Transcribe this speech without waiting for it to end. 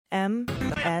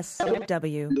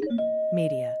MSW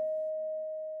Media.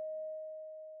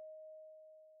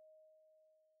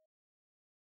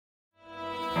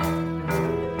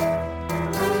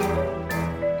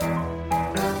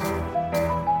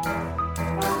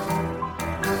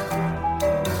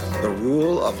 The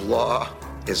rule of law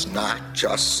is not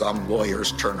just some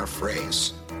lawyer's turn of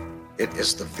phrase. It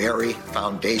is the very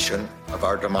foundation of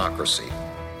our democracy.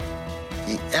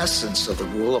 The essence of the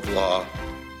rule of law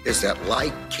is that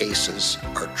like cases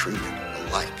are treated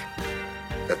alike.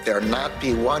 That there not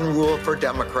be one rule for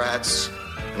Democrats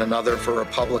and another for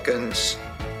Republicans,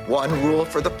 one rule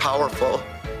for the powerful,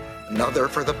 another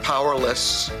for the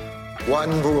powerless, one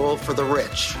rule for the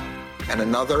rich and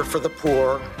another for the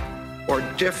poor, or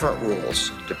different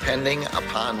rules depending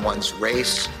upon one's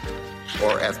race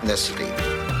or ethnicity.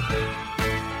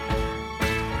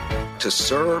 To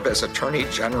serve as Attorney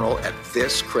General at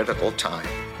this critical time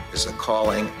is a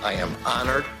calling I am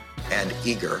honored and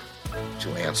eager to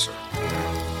answer.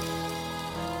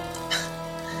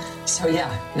 So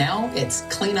now it's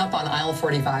clean up on aisle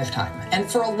 45 time. And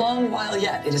for a long while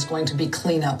yet, it is going to be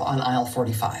clean up on aisle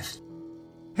 45.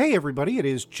 Hey everybody, it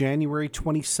is January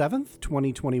 27th,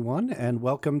 2021, and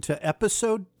welcome to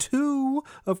episode 2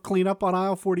 of Clean Up on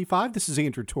Aisle 45. This is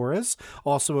Andrew Torres,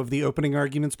 also of the Opening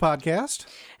Arguments podcast.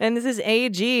 And this is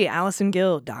AG, Allison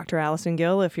Gill, Dr. Allison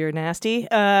Gill, if you're nasty.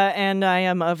 And I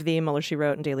am of the Mueller, She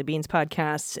Wrote and Daily Beans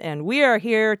podcasts. And we are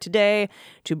here today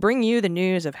to bring you the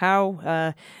news of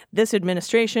how this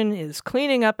administration is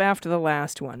cleaning up after the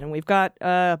last one. And we've got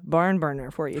a barn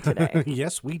burner for you today.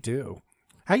 Yes, we do.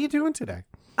 How you doing today?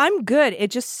 I'm good.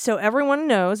 It just, so everyone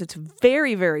knows, it's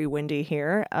very, very windy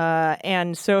here.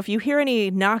 And so if you hear any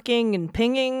knocking and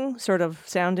pinging, sort of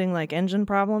sounding like engine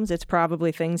problems, it's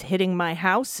probably things hitting my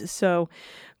house. So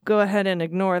go ahead and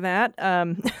ignore that.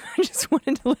 I just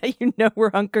wanted to let you know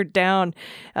we're hunkered down.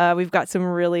 We've got some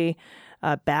really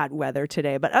bad weather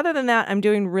today. But other than that, I'm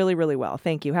doing really, really well.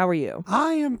 Thank you. How are you?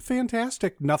 I am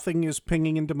fantastic. Nothing is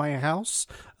pinging into my house.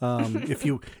 If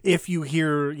you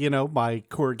hear, my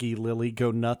corgi Lily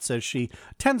go nuts, as she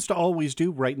tends to always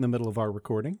do right in the middle of our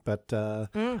recording. But other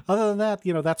than that,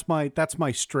 that's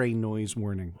my stray noise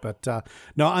warning. But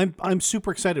no, I'm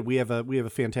super excited. We have a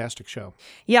fantastic show.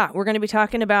 Yeah, we're going to be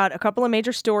talking about a couple of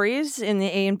major stories in the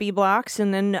A and B blocks,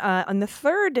 and then on the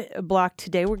third block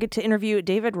today, we'll get to interview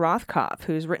David Rothkopf,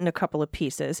 who's written a couple of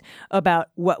pieces about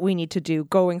what we need to do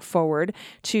going forward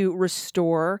to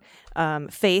restore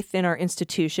faith in our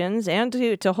institutions and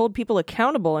to hold people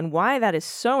accountable, and why that is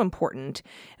so important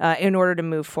in order to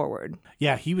move forward.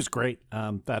 Yeah, he was great.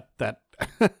 That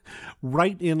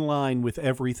right in line with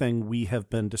everything we have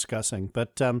been discussing.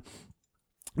 But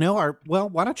why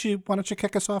don't you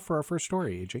kick us off for our first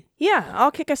story, AG? Yeah,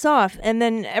 I'll kick us off, and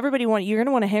then you're going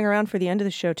to want to hang around for the end of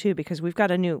the show too, because we've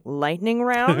got a new lightning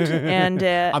round, and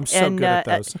I'm so good at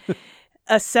those.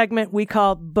 A segment we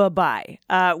call Bye-Bye,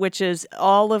 which is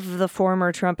all of the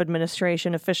former Trump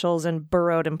administration officials and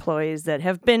burrowed employees that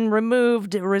have been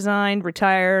removed, resigned,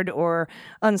 retired, or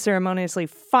unceremoniously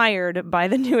fired by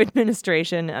the new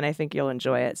administration, and I think you'll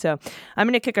enjoy it. So I'm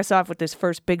going to kick us off with this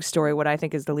first big story, what I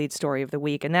think is the lead story of the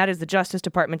week, and that is the Justice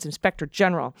Department's Inspector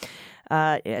General.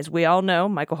 As we all know,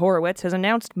 Michael Horowitz has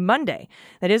announced Monday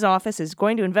that his office is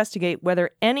going to investigate whether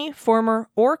any former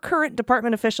or current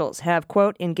department officials have,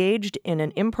 quote, engaged in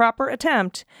an improper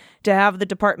attempt to have the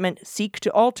department seek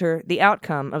to alter the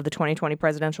outcome of the 2020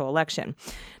 presidential election.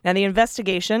 Now, the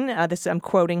investigation, this I'm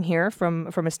quoting here from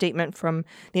a statement from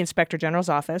the Inspector General's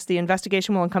office, the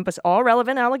investigation will encompass all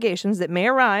relevant allegations that may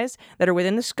arise that are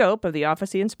within the scope of the Office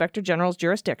of the Inspector General's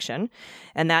jurisdiction,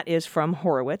 and that is from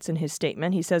Horowitz in his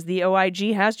statement. He says the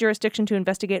OIG has jurisdiction to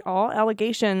investigate all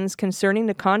allegations concerning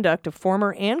the conduct of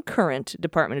former and current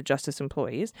Department of Justice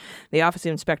employees. The Office of the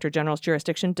Inspector General's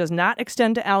jurisdiction does not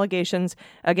extend to allegations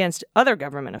against other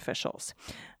government officials.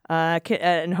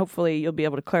 And hopefully you'll be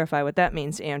able to clarify what that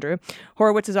means, Andrew.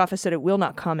 Horowitz's office said it will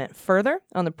not comment further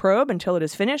on the probe until it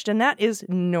is finished, and that is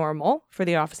normal for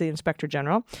the Office of the Inspector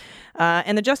General.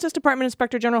 And the Justice Department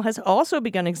Inspector General has also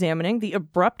begun examining the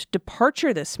abrupt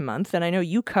departure this month, and I know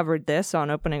you covered this on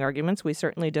Opening Arguments, we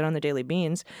certainly did on the Daily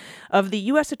Beans, of the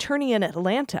U.S. Attorney in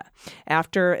Atlanta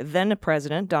after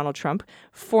then-President Donald Trump,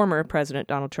 former President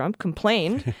Donald Trump,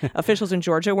 complained officials in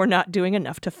Georgia were not doing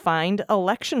enough to find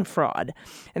election fraud.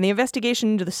 And the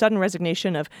investigation into the sudden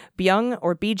resignation of Byung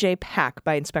or BJ Pak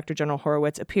by Inspector General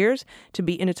Horowitz appears to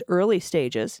be in its early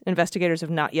stages. Investigators have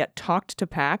not yet talked to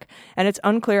Pak, and it's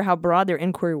unclear how broad their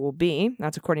inquiry will be.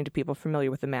 That's according to people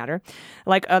familiar with the matter.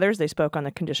 Like others, they spoke on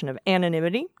the condition of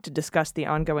anonymity to discuss the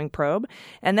ongoing probe.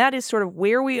 And that is sort of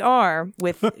where we are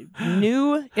with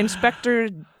new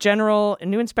inspectors general,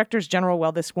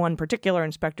 well, this one particular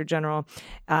inspector general,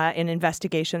 in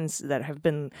investigations that have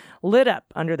been lit up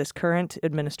under this current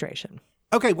administration.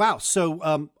 Okay, wow.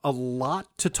 So a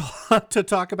lot to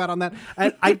talk about on that.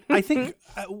 I think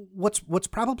what's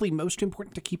probably most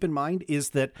important to keep in mind is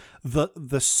that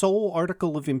the sole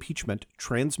article of impeachment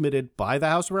transmitted by the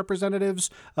House of Representatives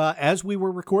as we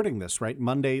were recording this, right,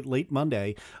 late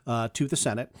Monday, to the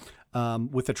Senate,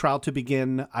 with the trial to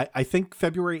begin, I think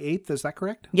February 8th. Is that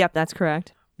correct? Yep, that's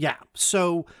correct. Yeah.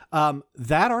 So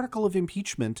that article of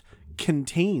impeachment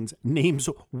names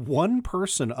one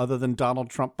person other than Donald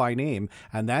Trump by name,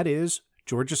 and that is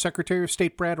Georgia Secretary of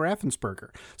State Brad Raffensperger,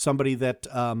 somebody that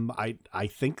I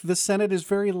think the Senate is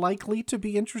very likely to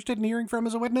be interested in hearing from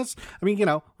as a witness. I mean,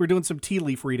 we're doing some tea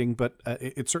leaf reading, but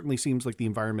it certainly seems like the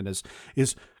environment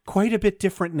is quite a bit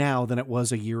different now than it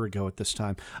was a year ago at this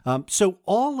time. So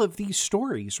all of these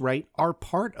stories, right, are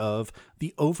part of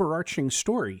the overarching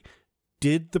story.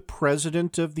 Did the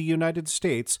President of the United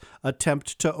States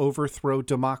attempt to overthrow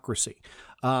democracy?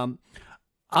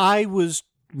 I was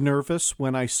nervous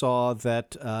when I saw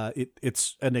that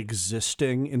it's an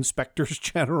existing inspectors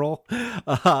general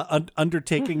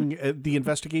undertaking the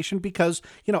investigation because,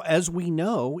 as we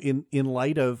know, in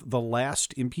light of the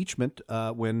last impeachment,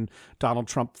 when Donald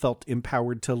Trump felt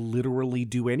empowered to literally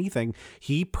do anything,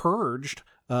 he purged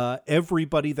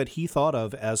everybody that he thought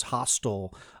of as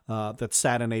hostile that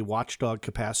sat in a watchdog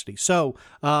capacity. So,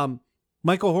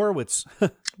 Michael Horowitz.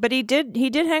 But he did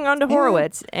hang on to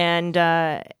Horowitz, and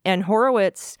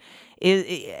Horowitz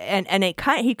he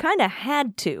kind of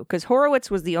had to, because Horowitz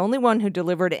was the only one who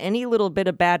delivered any little bit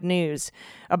of bad news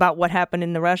about what happened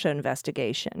in the Russia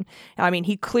investigation. I mean,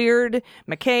 he cleared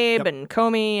McCabe and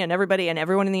Comey and everybody and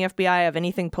everyone in the FBI of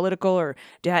anything political or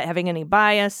having any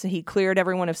bias. He cleared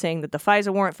everyone of saying that the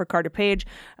FISA warrant for Carter Page,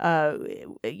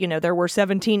 there were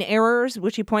 17 errors,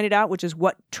 which he pointed out, which is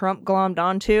what Trump glommed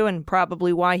onto and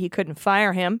probably why he couldn't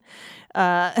fire him.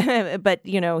 But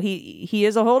he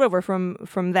is a holdover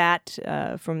from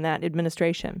that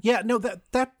administration. Yeah, no,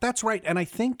 that's right, and I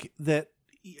think that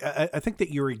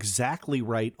you're exactly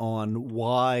right on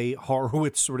why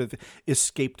Horowitz sort of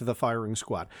escaped the firing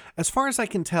squad. As far as I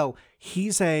can tell,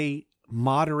 he's a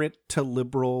moderate to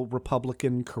liberal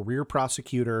Republican career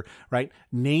prosecutor, right?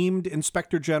 Named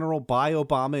Inspector General by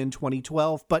Obama in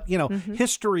 2012, but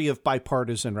history of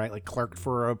bipartisan, right? Like clerked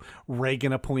for a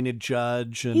Reagan-appointed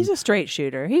judge. And he's a straight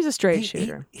shooter.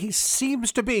 He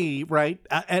seems to be, right,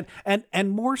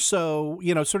 and more so,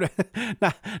 sort of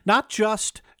not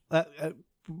just.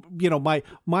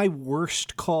 My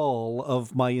worst call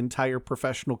of my entire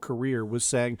professional career was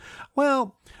saying,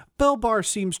 well, Bill Barr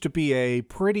seems to be a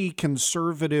pretty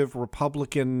conservative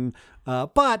Republican,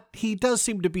 but he does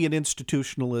seem to be an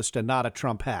institutionalist and not a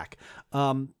Trump hack.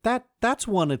 That's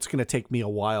one that's going to take me a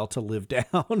while to live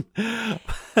down.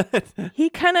 He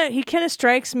kind of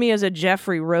strikes me as a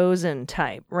Jeffrey Rosen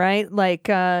type, right? Like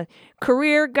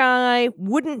career guy,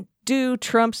 wouldn't do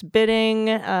Trump's bidding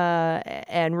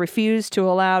and refuse to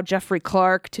allow Jeffrey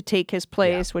Clark to take his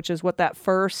place, which is what that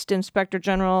first Inspector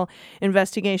General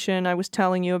investigation I was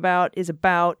telling you about is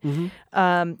about.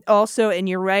 Mm-hmm. Also, and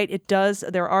you're right,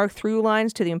 there are through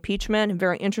lines to the impeachment. And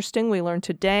very interesting, we learned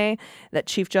today that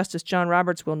Chief Justice John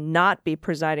Roberts will not be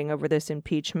presiding over this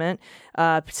impeachment.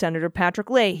 Senator Patrick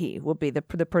Leahy will be the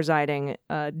presiding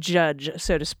judge,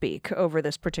 so to speak, over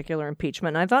this particular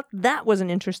impeachment. And I thought that was an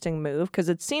interesting move because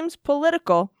it seems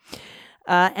political,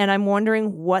 and I'm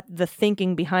wondering what the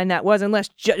thinking behind that was. Unless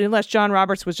John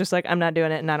Roberts was just like, I'm not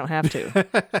doing it, and I don't have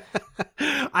to.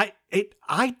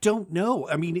 I don't know.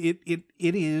 I mean, it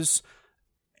is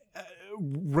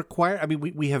required. I mean,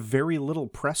 we have very little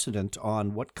precedent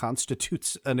on what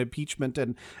constitutes an impeachment,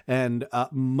 and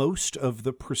most of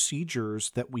the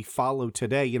procedures that we follow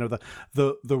today,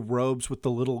 the robes with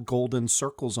the little golden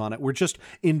circles on it, were just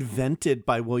invented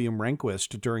by William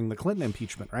Rehnquist during the Clinton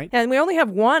impeachment, right? And we only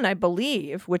have one, I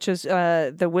believe, which is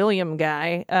the William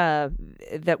guy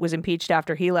that was impeached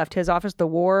after he left his office, the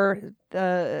War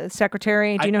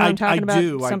Secretary. Do you know who I'm talking about? I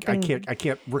do. I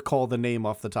can't recall the name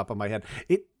off the top of my head.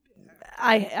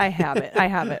 I have it. I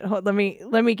have it. Let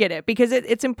me get it, because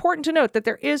it's important to note that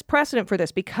there is precedent for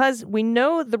this, because we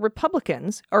know the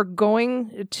Republicans are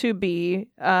going to be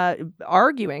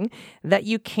arguing that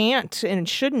you can't and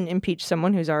shouldn't impeach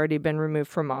someone who's already been removed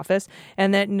from office,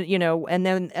 and that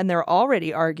and they're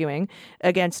already arguing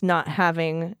against not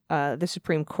having the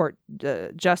Supreme Court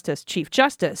Chief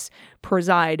Justice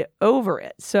preside over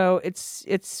it. So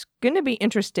it's going to be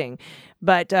interesting,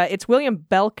 but it's William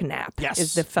Belknap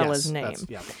is the fella's name.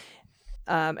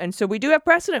 And so we do have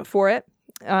precedent for it,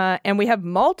 and we have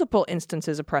multiple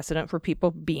instances of precedent for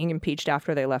people being impeached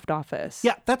after they left office.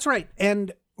 Yeah, that's right.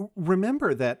 And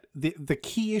remember that the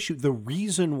key issue, the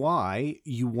reason why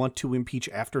you want to impeach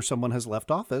after someone has left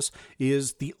office,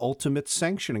 is the ultimate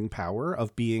sanctioning power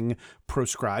of being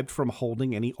proscribed from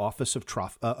holding any office of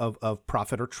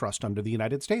profit or trust under the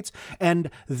United States.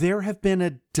 And there have been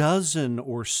a dozen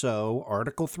or so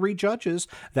Article III judges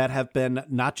that have been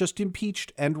not just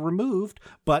impeached and removed,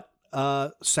 but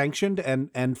sanctioned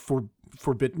and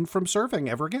forbidden from serving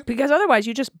ever again. Because otherwise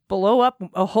you just blow up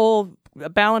a whole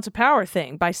balance of power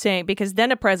thing by saying, because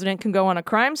then a president can go on a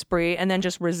crime spree and then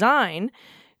just resign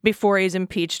before he's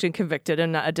impeached and convicted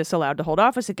and disallowed to hold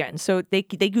office again. So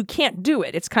you can't do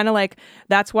it. It's kind of like,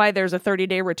 that's why there's a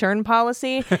 30-day return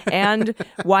policy, and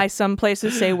why some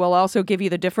places say, we'll also give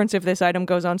you the difference if this item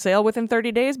goes on sale within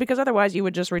 30 days, because otherwise you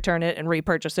would just return it and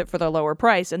repurchase it for the lower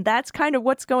price. And that's kind of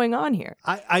what's going on here.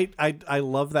 I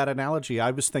love that analogy. I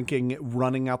was thinking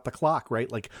running out the clock,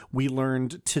 right? Like, we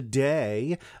learned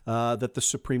today that the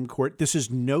Supreme Court, this is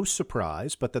no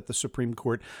surprise, but that the Supreme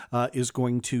Court is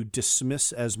going to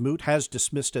has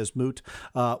dismissed as moot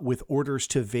with orders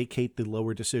to vacate the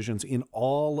lower decisions in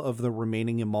all of the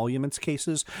remaining emoluments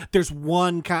cases. There's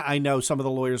one I know some of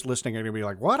the lawyers listening are going to be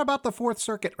like, what about the Fourth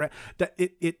Circuit?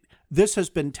 This has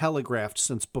been telegraphed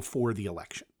since before the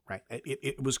election, right?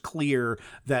 It was clear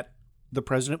that the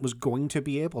president was going to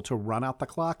be able to run out the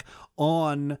clock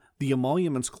on the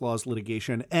emoluments clause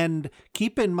litigation. And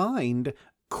keep in mind,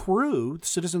 CREW,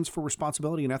 Citizens for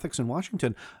Responsibility and Ethics in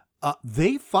Washington,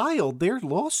 they filed their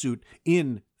lawsuit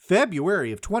in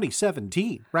February of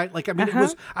 2017, right? Like, I mean,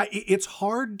 it's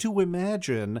hard to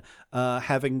imagine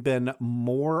having been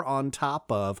more on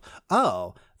top of,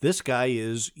 this guy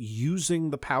is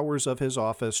using the powers of his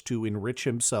office to enrich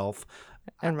himself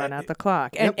and run out the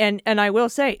clock. And I will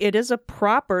say, it is a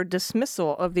proper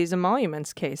dismissal of these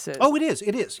emoluments cases. Oh, it is.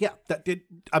 It is. Yeah.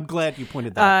 I'm glad you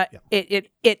pointed that out. Yeah.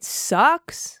 It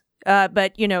sucks.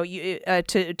 But,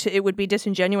 it would be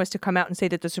disingenuous to come out and say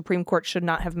that the Supreme Court should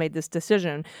not have made this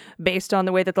decision based on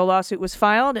the way that the lawsuit was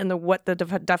filed and what the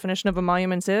definition of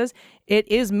emoluments is. It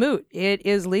is moot. It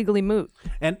is legally moot.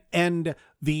 And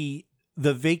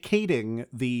the vacating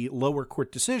the lower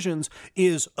court decisions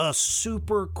is a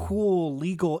super cool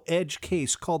legal edge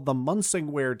case called the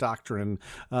Munsingware Doctrine,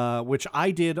 which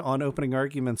I did on Opening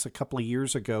Arguments a couple of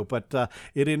years ago, but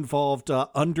it involved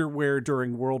underwear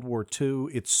during World War II.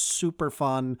 It's super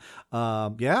fun.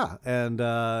 And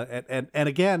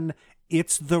again,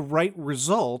 it's the right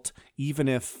result, even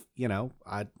if,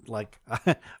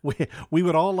 we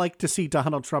would all like to see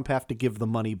Donald Trump have to give the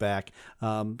money back.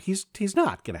 He's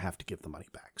not going to have to give the money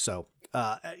back. So,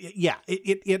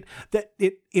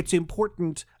 it's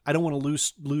important. I don't want to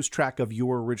lose track of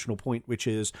your original point, which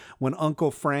is when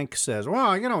Uncle Frank says,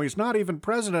 well, he's not even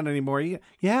president anymore.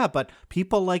 Yeah, but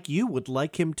people like you would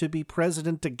like him to be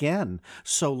president again.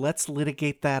 So let's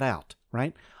litigate that out,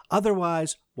 right?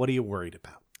 Otherwise, what are you worried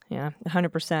about? Yeah,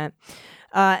 100%.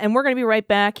 And we're going to be right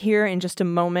back here in just a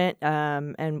moment,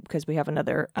 and because we have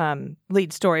another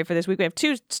lead story for this week. We have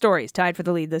two stories tied for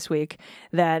the lead this week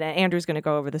that Andrew's going to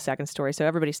go over the second story. So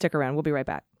everybody stick around. We'll be right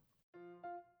back.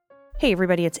 Hey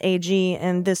everybody, it's AG,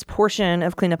 and this portion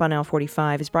of Cleanup on Aisle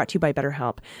 45 is brought to you by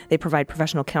BetterHelp. They provide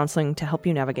professional counseling to help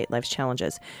you navigate life's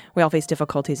challenges. We all face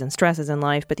difficulties and stresses in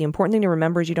life, but the important thing to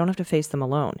remember is you don't have to face them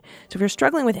alone. So if you're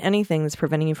struggling with anything that's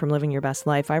preventing you from living your best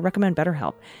life, I recommend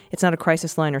BetterHelp. It's not a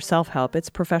crisis line or self-help. It's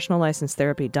professional licensed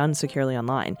therapy done securely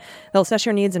online. They'll assess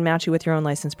your needs and match you with your own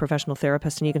licensed professional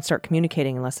therapist, and you can start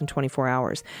communicating in less than 24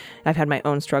 hours. I've had my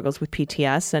own struggles with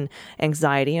PTS and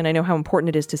anxiety, and I know how important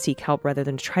it is to seek help rather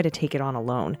than try to take it on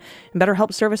alone. And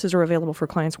BetterHelp services are available for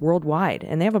clients worldwide,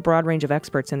 and they have a broad range of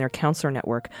experts in their counselor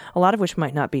network, a lot of which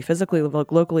might not be physically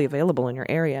locally available in your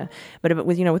area. But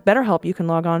with BetterHelp, you can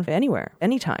log on anywhere,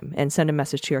 anytime, and send a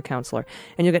message to your counselor,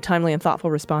 and you'll get timely and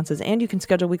thoughtful responses, and you can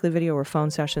schedule weekly video or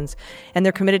phone sessions. And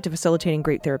they're committed to facilitating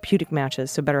great therapeutic matches,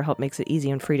 so BetterHelp makes it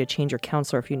easy and free to change your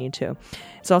counselor if you need to.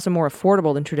 It's also more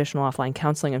affordable than traditional offline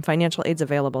counseling, and financial aid's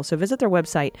available. So visit their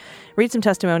website, read some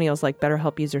testimonials like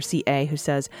BetterHelp user CA, who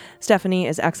says, Stephanie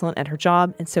is excellent at her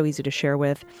job and so easy to share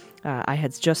with. I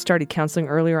had just started counseling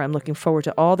earlier. I'm looking forward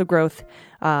to all the growth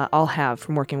I'll have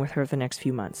from working with her the next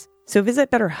few months. So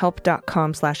visit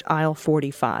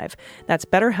BetterHelp.com/aisle45. That's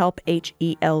BetterHelp,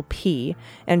 H-E-L-P,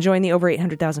 and join the over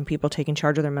 800,000 people taking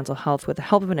charge of their mental health with the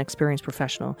help of an experienced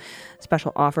professional.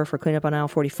 Special offer for Clean Up on Aisle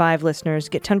 45 listeners.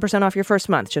 Get 10% off your first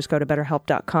month. Just go to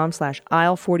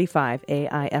BetterHelp.com/aisle45,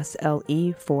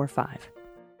 AISLE45.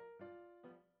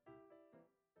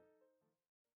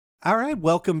 All right,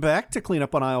 welcome back to Clean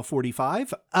Up on Aisle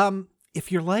 45.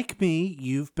 If you're like me,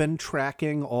 you've been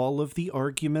tracking all of the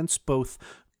arguments, both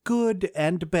good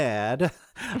and bad,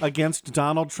 against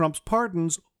Donald Trump's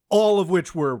pardons, all of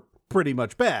which were pretty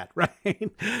much bad,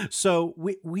 right? So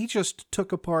we just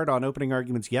took apart on opening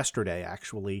arguments yesterday,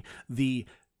 actually, the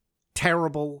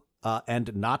terrible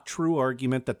and not true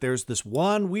argument that there's this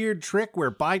one weird trick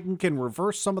where Biden can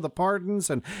reverse some of the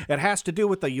pardons, and it has to do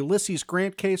with the Ulysses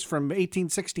Grant case from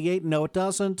 1868. No, it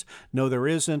doesn't. No, there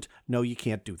isn't. No, you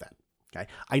can't do that. Okay,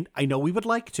 I know we would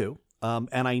like to,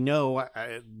 and I know,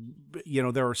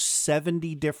 there are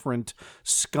 70 different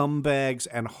scumbags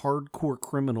and hardcore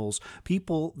criminals,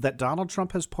 people that Donald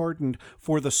Trump has pardoned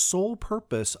for the sole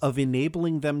purpose of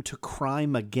enabling them to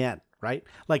crime again. Right?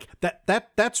 Like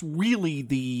that's really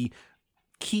the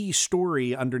key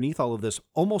story underneath all of this.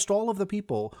 Almost all of the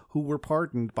people who were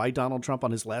pardoned by Donald Trump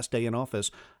on his last day in office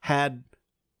had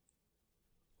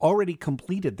already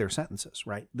completed their sentences,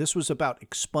 right? This was about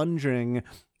expunging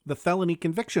the felony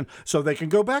conviction so they can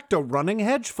go back to running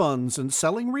hedge funds and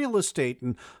selling real estate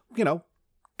and,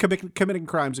 committing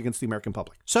crimes against the American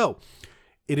public. So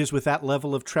it is with that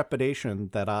level of trepidation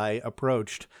that I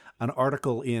approached an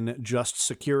article in Just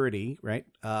Security, right,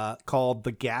 called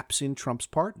The Gaps in Trump's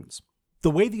Pardons.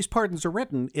 The way these pardons are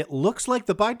written, it looks like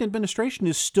the Biden administration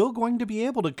is still going to be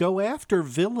able to go after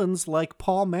villains like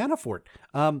Paul Manafort.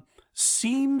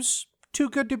 Seems too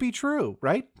good to be true,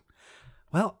 right?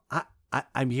 Well,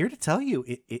 I'm here to tell you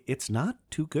it's not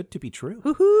too good to be true.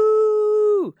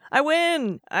 Woohoo! I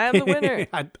win! I am the winner.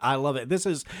 I love it. This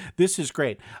is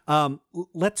great.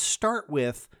 Let's start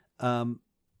with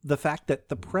the fact that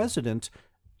the president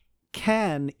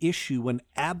can issue an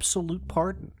absolute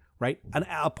pardon, right?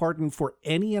 A pardon for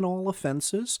any and all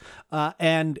offenses,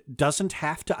 and doesn't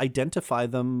have to identify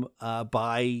them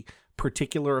by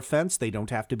particular offense. They don't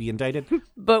have to be indicted.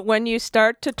 But when you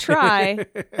start to try,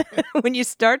 and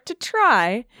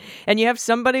you have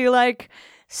somebody like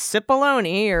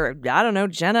Cipollone or, I don't know,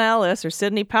 Jenna Ellis or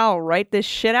Sidney Powell write this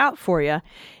shit out for you,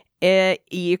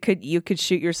 you could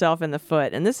shoot yourself in the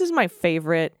foot. And this is my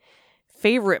favorite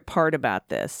part about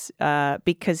this,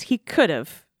 because he could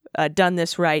have done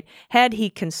this right had he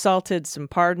consulted some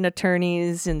pardon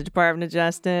attorneys in the Department of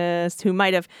Justice who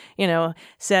might have,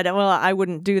 said, well, I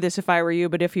wouldn't do this if I were you,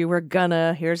 but if you were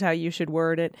gonna, here's how you should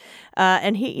word it.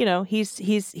 And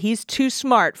he's too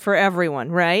smart for everyone,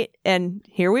 right? And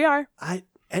here we are.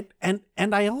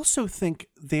 And I also think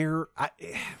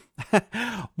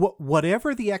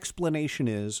whatever the explanation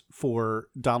is for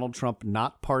Donald Trump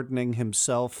not pardoning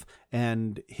himself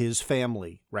and his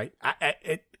family, right?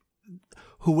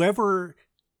 Whoever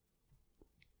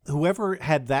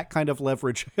had that kind of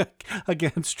leverage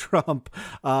against Trump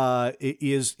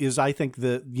is I think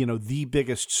the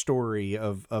biggest story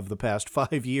of the past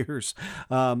 5 years,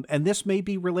 and this may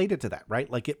be related to that,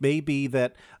 right? Like it may be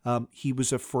that he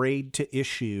was afraid to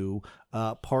issue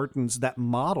pardons that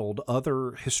modeled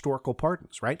other historical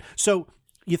pardons, right? So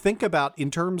you think about in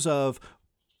terms of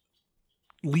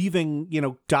leaving,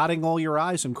 dotting all your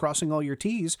I's and crossing all your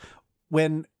T's.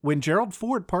 When Gerald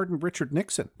Ford pardoned Richard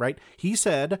Nixon, right, he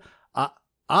said,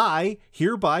 I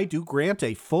hereby do grant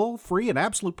a full, free, and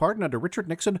absolute pardon under Richard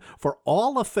Nixon for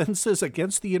all offenses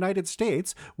against the United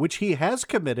States which he has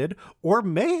committed or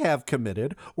may have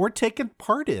committed or taken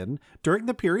part in during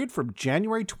the period from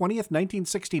January 20th,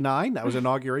 1969, that was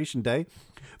Inauguration Day,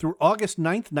 through August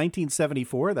 9th,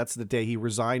 1974, that's the day he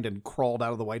resigned and crawled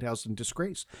out of the White House in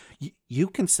disgrace. You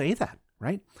can say that,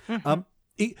 right? Mm-hmm.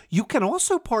 You can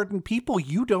also pardon people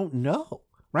you don't know,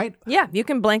 right? Yeah, you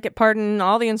can blanket pardon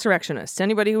all the insurrectionists,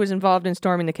 anybody who was involved in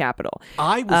storming the Capitol.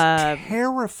 I was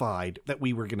terrified that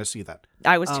we were going to see that.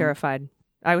 I was terrified.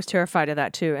 I was terrified of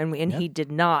that too, and he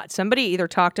did not. Somebody either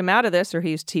talked him out of this, or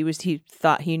he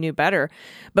thought he knew better.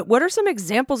 But what are some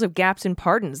examples of gaps in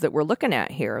pardons that we're looking at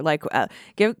here? Like,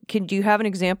 do you have an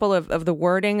example of the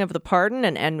wording of the pardon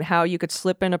and how you could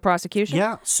slip in a prosecution?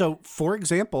 Yeah. So, for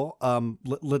example,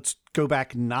 let's go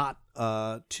back not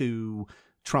to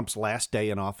Trump's last day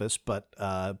in office, but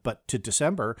to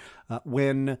December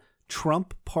when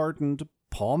Trump pardoned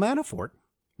Paul Manafort.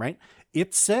 Right?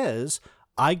 It says,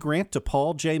 I grant to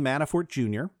Paul J. Manafort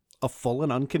Jr., a full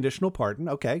and unconditional pardon.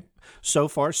 Okay, so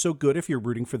far so good if you're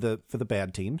rooting for the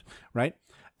bad team, right?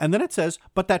 And then it says,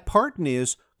 but that pardon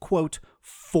is, quote,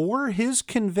 for his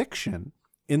conviction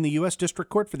in the U.S. District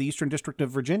Court for the Eastern District of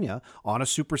Virginia on a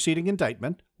superseding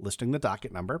indictment, listing the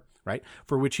docket number, right,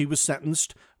 for which he was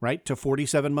sentenced, right, to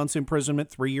 47 months imprisonment,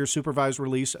 3 years supervised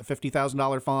release, a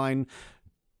 $50,000 fine,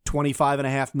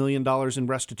 $25.5 million in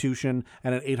restitution,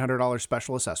 and an $800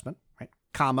 special assessment, right,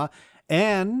 comma,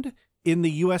 and in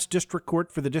the U.S. District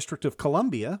Court for the District of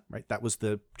Columbia, right, that was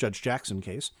the Judge Jackson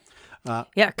case.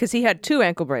 Yeah, because he had 2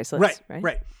 ankle bracelets.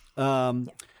 Right.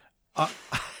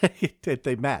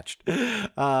 They matched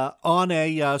on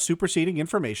a superseding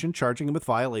information charging him with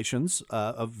violations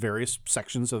of various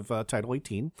sections of Title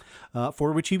 18,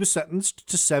 for which he was sentenced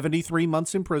to 73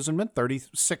 months imprisonment,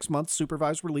 36 months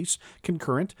supervised release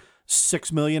concurrent,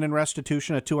 $6 million in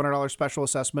restitution, a $200 special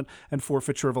assessment, and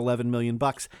forfeiture of $11 million.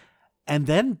 And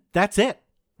then that's it.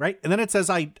 Right. And then it says,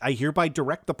 I hereby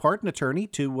direct the pardon attorney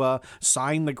to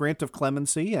sign the grant of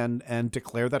clemency and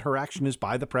declare that her action is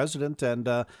by the president and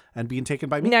being taken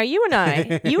by me. Now, you and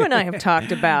I have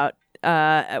talked about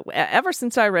ever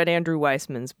since I read Andrew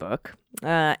Weissman's book,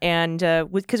 and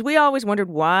because we always wondered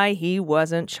why he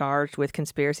wasn't charged with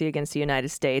conspiracy against the United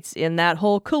States in that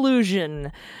whole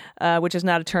collusion, which is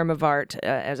not a term of art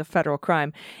as a federal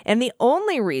crime. And the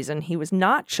only reason he was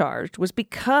not charged was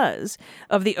because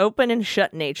of the open and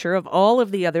shut nature of all of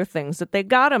the other things that they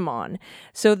got him on.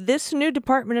 So this new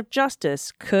Department of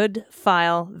Justice could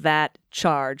file that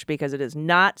charge because it is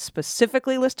not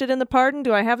specifically listed in the pardon.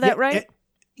 Do I have that right?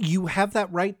 You have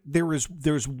that right. There's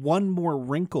one more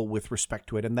wrinkle with respect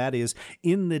to it, and that is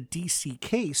in the DC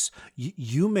case,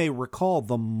 you may recall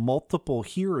the multiple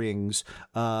hearings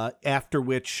after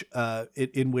which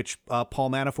in which Paul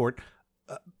Manafort,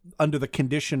 under the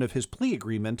condition of his plea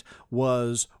agreement,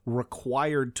 was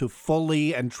required to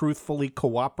fully and truthfully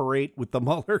cooperate with the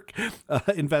Mueller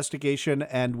investigation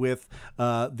and with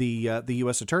the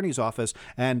U.S. Attorney's Office.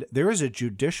 And there is a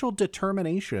judicial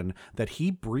determination that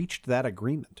he breached that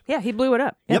agreement. Yeah, he blew it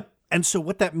up. Yep. And so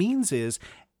what that means is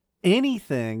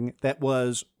anything that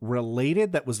was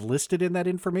related, that was listed in that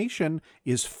information,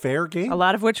 is fair game. A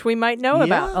lot of which we might know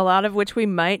about. A lot of which we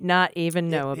might not even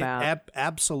know about.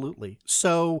 Absolutely.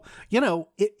 So,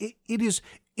 it is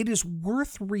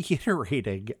worth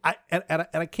reiterating, and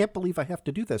I can't believe I have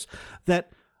to do this,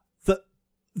 that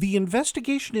the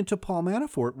investigation into Paul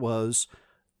Manafort was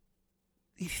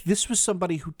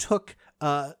somebody who took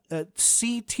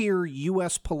C-tier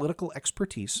U.S. political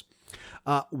expertise,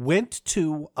 went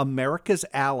to America's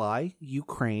ally,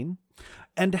 Ukraine,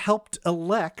 and helped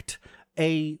elect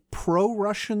a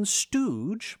pro-Russian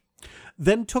stooge,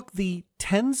 then took the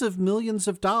tens of millions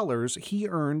of dollars he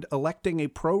earned electing a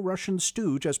pro-Russian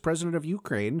stooge as president of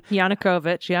Ukraine.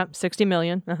 Yanukovych, $60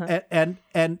 million. Uh-huh.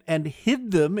 And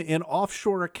hid them in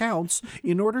offshore accounts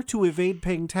in order to evade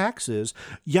paying taxes.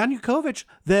 Yanukovych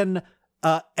then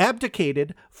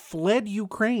abdicated, fled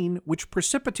Ukraine, which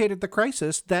precipitated the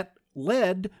crisis that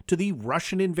led to the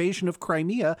Russian invasion of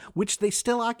Crimea, which they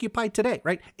still occupy today,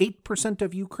 right? 8%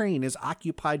 of Ukraine is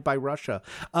occupied by Russia.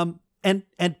 And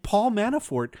Paul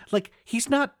Manafort, he's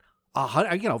not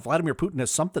Vladimir Putin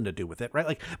has something to do with it, right?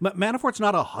 Like Manafort's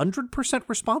not 100%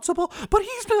 responsible, but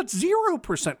he's not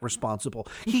 0% responsible.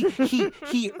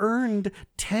 He earned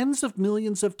tens of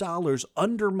millions of dollars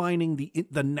undermining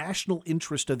the national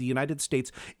interest of the United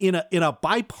States in a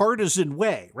bipartisan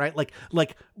way, right?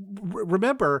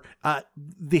 Remember,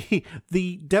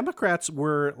 the Democrats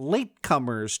were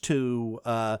latecomers to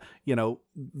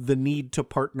the need to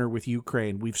partner with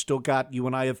Ukraine. We've still got, you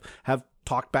and I have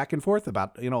talked back and forth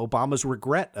about, Obama's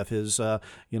regret of his,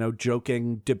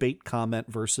 joking debate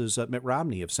comment versus Mitt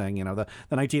Romney of saying, the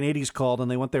 1980s called and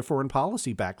they want their foreign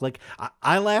policy back.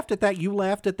 I laughed at that. You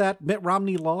laughed at that. Mitt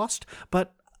Romney lost.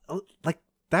 But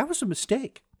that was a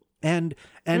mistake. And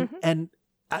Manafort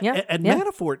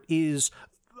is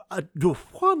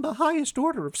on the highest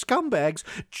order of scumbags,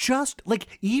 just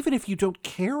even if you don't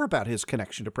care about his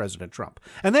connection to President Trump.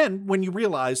 And then when you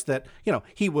realize that,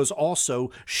 he was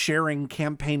also sharing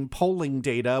campaign polling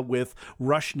data with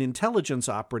Russian intelligence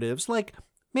operatives,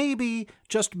 maybe,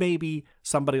 just maybe,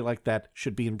 somebody like that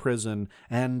should be in prison.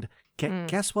 And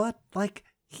guess what?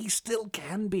 He still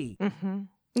can be. Mm-hmm.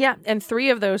 Yeah, and 3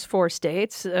 of those 4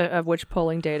 states, of which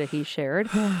polling data he shared,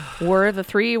 were the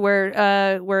 3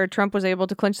 where Trump was able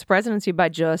to clinch the presidency by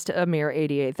just a mere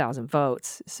 88,000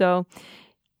 votes. So,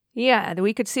 yeah,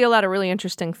 we could see a lot of really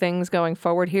interesting things going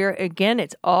forward here. Again,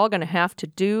 it's all going to have to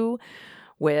do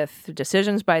with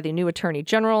decisions by the new Attorney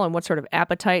General and what sort of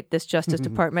appetite this Justice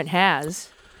Department has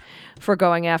for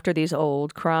going after these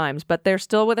old crimes, but they're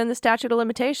still within the statute of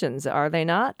limitations, are they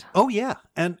not? Oh yeah,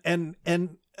 and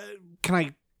can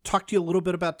I talk to you a little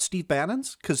bit about Steve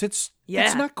Bannon's? Because it's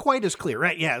not quite as clear,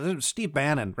 right? Yeah, Steve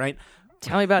Bannon, right?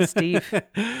 Tell me about Steve.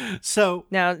 So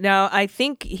now, I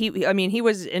think he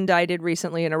was indicted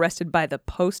recently and arrested by the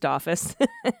post office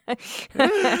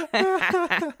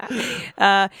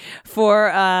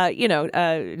for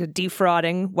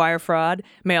defrauding, wire fraud,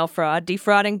 mail fraud,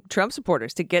 defrauding Trump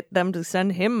supporters to get them to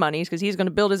send him money because he's going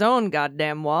to build his own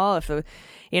goddamn wall if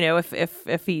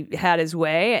he had his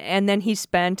way. And then he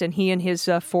and his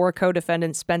 4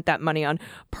 co-defendants spent that money on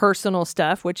personal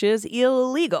stuff, which is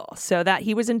illegal. So that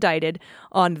he was indicted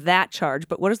on that charge.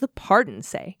 But what does the pardon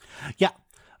say? Yeah.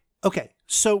 Okay.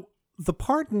 So the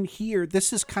pardon here,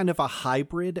 this is kind of a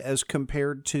hybrid as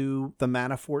compared to the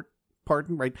Manafort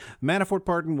pardon, right? Manafort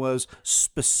pardon was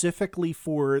specifically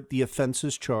for the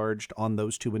offenses charged on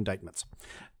those 2 indictments.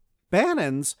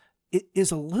 Bannon's it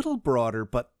is a little broader,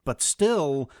 but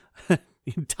still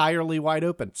entirely wide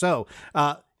open. So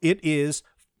it is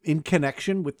in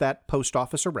connection with that post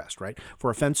office arrest, right?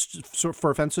 For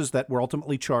offenses that were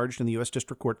ultimately charged in the U.S.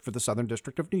 District Court for the Southern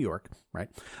District of New York, right?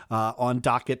 On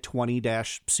docket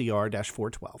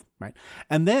 20-CR-412, right?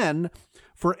 And then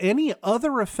for any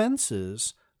other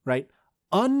offenses, right,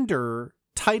 under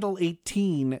Title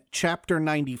 18, Chapter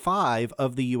 95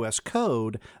 of the U.S.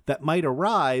 Code that might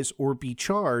arise or be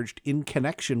charged in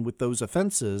connection with those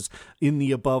offenses in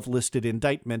the above listed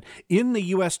indictment in the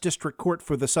U.S. District Court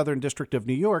for the Southern District of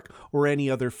New York or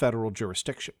any other federal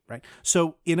jurisdiction, right?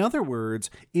 So, in other words,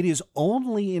 it is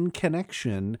only in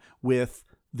connection with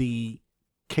the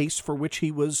case for which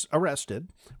he was arrested,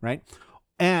 right?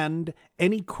 And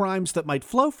any crimes that might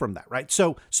flow from that, right?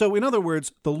 So in other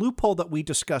words, the loophole that we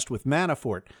discussed with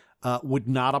Manafort would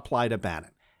not apply to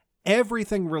Bannon.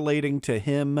 Everything relating to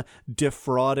him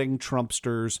defrauding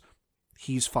Trumpsters,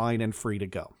 he's fine and free to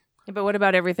go. But what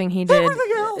about everything he did?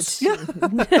 Everything else. Yeah.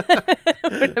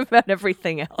 What about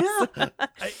everything else? Yeah.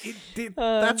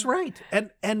 That's right.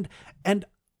 And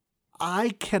I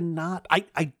cannot.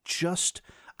 I just.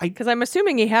 Because I'm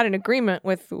assuming he had an agreement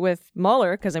with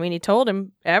Mueller, because, he told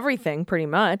him everything pretty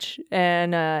much.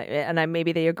 And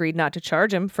maybe they agreed not to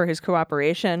charge him for his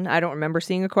cooperation. I don't remember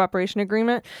seeing a cooperation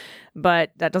agreement, but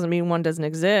that doesn't mean one doesn't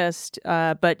exist.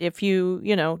 But if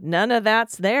none of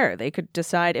that's there, they could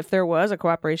decide if there was a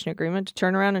cooperation agreement to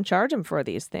turn around and charge him for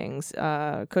these things.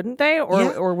 Couldn't they?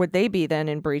 Or would they be then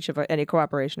in breach of any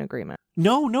cooperation agreement?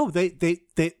 No,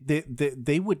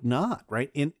 they would not,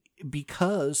 right?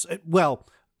 Because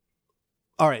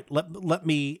all right, let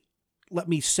me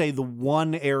say the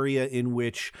one area in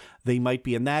which they might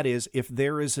be, and that is if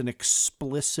there is an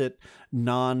explicit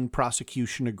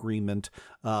non-prosecution agreement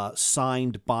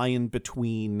signed by and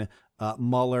between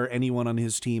Mueller, anyone on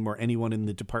his team, or anyone in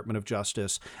the Department of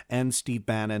Justice, and Steve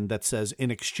Bannon that says,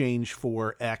 in exchange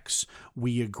for X,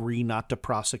 we agree not to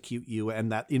prosecute you,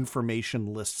 and that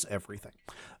information lists everything.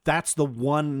 That's the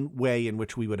one way in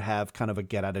which we would have kind of a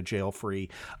get out of jail free.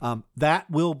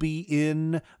 That will be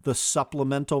in the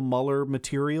supplemental Mueller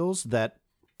materials that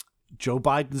Joe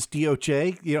Biden's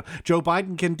DOJ, Joe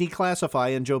Biden can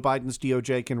declassify and Joe Biden's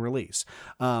DOJ can release.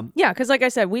 Yeah, because like I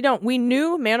said, we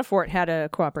knew Manafort had a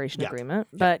cooperation agreement,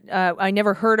 but I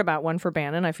never heard about one for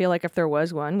Bannon. I feel like if there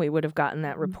was one, we would have gotten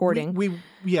that reporting.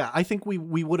 I think we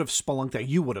would have spelunked that.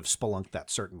 You would have spelunked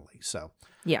that, certainly. So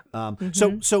yeah.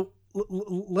 So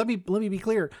let me be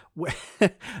clear.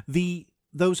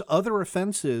 Those other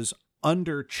offenses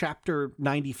under Chapter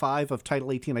 95 of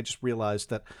Title 18, I just realized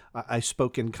that I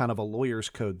spoke in kind of a lawyer's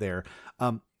code there.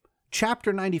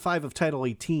 Chapter 95 of Title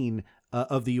 18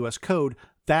 of the U.S. Code,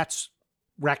 that's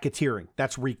racketeering.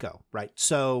 That's RICO, right?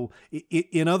 So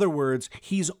in other words,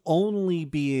 he's only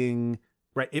being,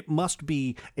 right, it must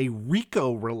be a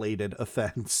RICO-related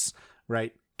offense,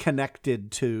 right,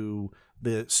 connected to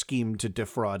the scheme to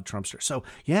defraud Trumpster. So,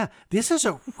 yeah, this is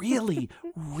a really,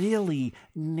 really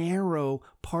narrow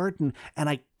pardon, and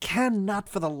I cannot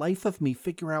for the life of me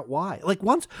figure out why. Like,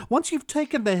 once you've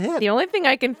taken the hit. The only thing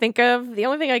I can think of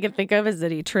is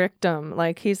that he tricked him.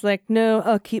 Like, he's like, no,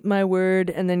 I'll keep my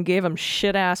word, and then gave him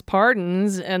shit-ass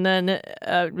pardons, and then,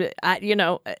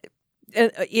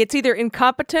 it's either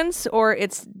incompetence or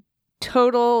it's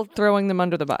total throwing them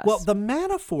under the bus. Well, the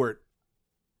Manafort,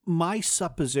 my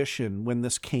supposition when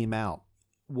this came out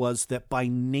was that by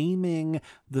naming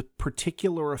the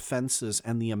particular offenses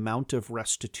and the amount of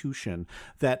restitution,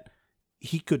 that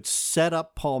he could set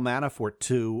up Paul Manafort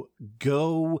to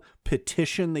go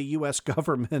petition the U.S.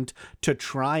 government to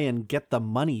try and get the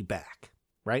money back,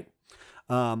 right?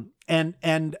 And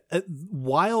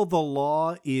while the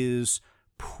law is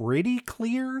pretty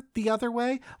clear the other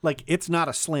way. Like, it's not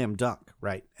a slam dunk,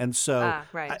 right? And so,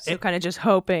 so kind of just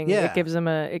hoping Yeah. it gives him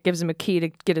a key to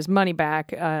get his money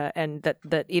back, and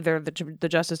that either the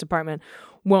Justice Department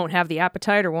won't have the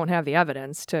appetite or won't have the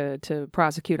evidence to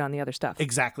prosecute on the other stuff.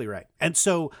 Exactly right. And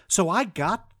so I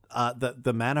got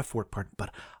the Manafort part,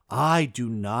 but I do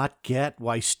not get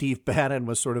why Steve Bannon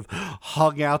was sort of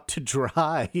hung out to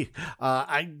dry.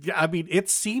 I mean, it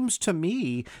seems to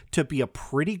me to be a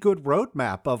pretty good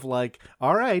roadmap of like,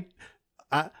 all right,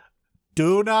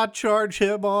 do not charge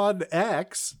him on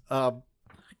X.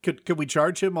 Could we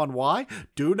charge him on Y?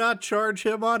 Do not charge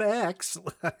him on X.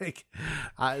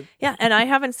 Yeah, and I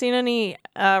haven't seen any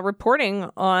reporting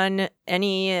on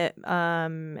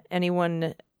anyone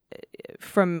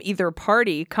from either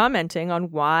party commenting on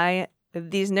why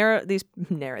these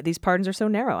pardons are so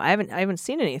narrow. I haven't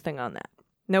seen anything on that.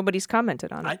 Nobody's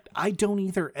commented on it. I don't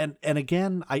either. And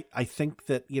again, I think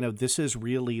that, this is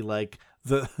really like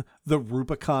the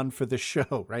Rubicon for the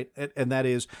show, right? And that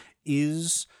is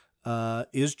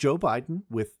Joe Biden,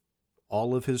 with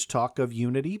all of his talk of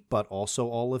unity, but also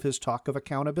all of his talk of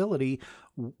accountability,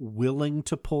 willing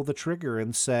to pull the trigger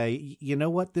and say, you know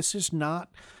what, this is not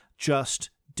just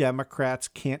Democrats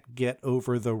can't get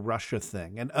over the Russia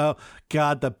thing. And, oh,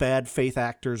 God, the bad faith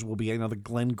actors will be, the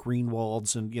Glenn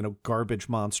Greenwalds and, garbage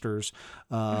monsters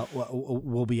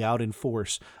will be out in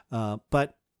force.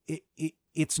 But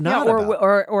it's not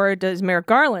or does Merrick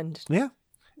Garland. Yeah.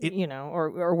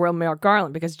 Or will Merrick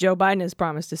Garland, because Joe Biden has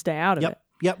promised to stay out of it.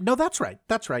 Yep. No, that's right.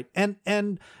 That's right. And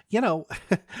well,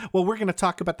 we're going to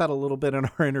talk about that a little bit in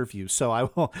our interview, so I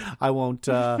won't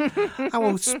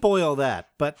spoil that.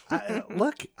 But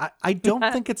look, I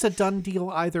don't think it's a done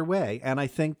deal either way. And I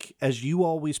think, as you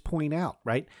always point out,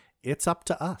 right, it's up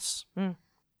to us.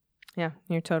 Yeah,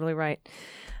 you're totally right.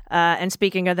 And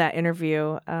speaking of that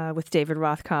interview with David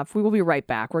Rothkopf, we will be right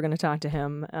back. We're going to talk to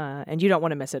him, and you don't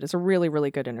want to miss it. It's a really,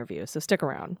 really good interview, so stick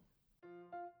around.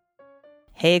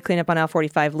 Hey, Cleanup on Aisle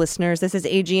 45 listeners. This is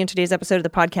AG, and today's episode of the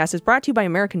podcast is brought to you by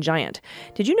American Giant.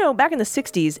 Did you know back in the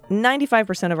 60s,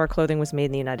 95% of our clothing was made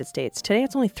in the United States? Today,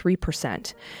 it's only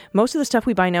 3%. Most of the stuff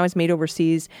we buy now is made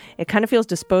overseas. It kind of feels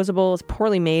disposable, it's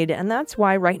poorly made, and that's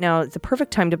why right now it's the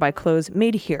perfect time to buy clothes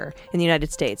made here in the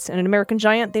United States. And at American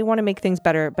Giant, they want to make things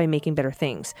better by making better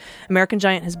things. American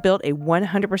Giant has built a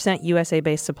 100%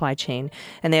 USA-based supply chain,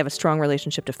 and they have a strong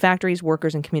relationship to factories,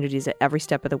 workers, and communities at every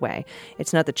step of the way.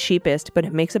 It's not the cheapest, but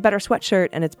it makes a better sweatshirt,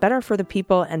 and it's better for the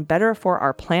people and better for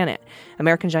our planet.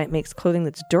 American Giant makes clothing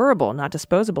that's durable, not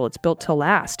disposable. It's built to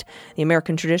last. The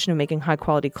American tradition of making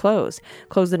high-quality clothes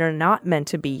that are not meant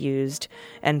to be used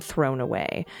and thrown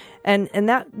away. And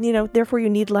that, therefore you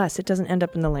need less. It doesn't end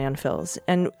up in the landfills.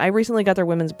 And I recently got their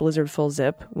women's Blizzard full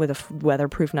zip with a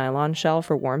weatherproof nylon shell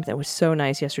for warmth. It was so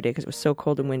nice yesterday because it was so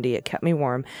cold and windy. It kept me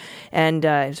warm. And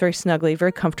it was very snuggly,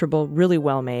 very comfortable, really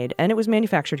well made. And it was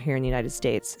manufactured here in the United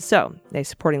States. So they're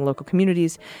supporting local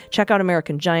communities. Check out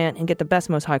American Giant and get the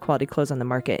best, most high-quality clothes on the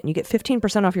market. And you get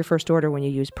 15% off your first order when you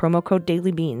use promo code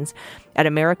DailyBeans at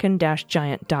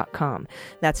American-Giant.com.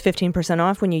 That's 15%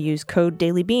 off when you use code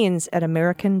DailyBeans at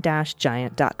American-Giant.com.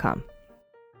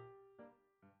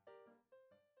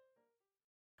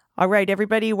 All right,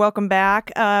 everybody, welcome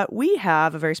back. We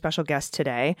have a very special guest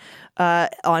today.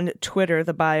 On Twitter,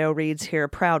 the bio reads here,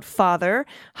 proud father,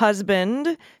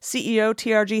 husband, CEO,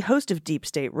 TRG, host of Deep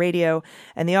State Radio,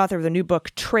 and the author of the new book,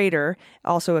 Traitor,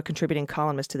 also a contributing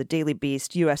columnist to the Daily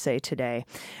Beast, USA Today.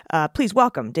 Please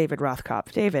welcome David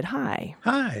Rothkopf. David, hi.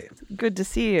 Hi. Good to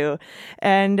see you.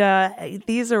 And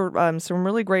these are some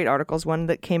really great articles, one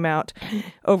that came out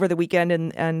over the weekend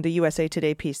and the USA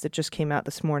Today piece that just came out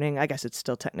this morning. I guess it's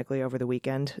still technically over the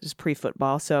weekend. It's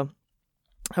pre-football, so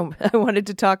I wanted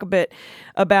to talk a bit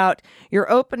about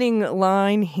your opening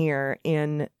line here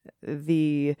in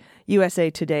the USA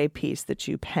Today piece that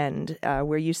you penned,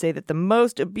 where you say that the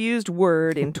most abused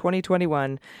word in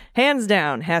 2021, hands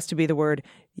down, has to be the word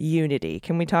unity.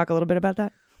 Can we talk a little bit about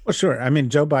that? Well, sure. I mean,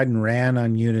 Joe Biden ran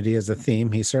on unity as a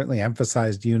theme. He certainly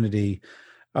emphasized unity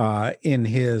in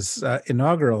his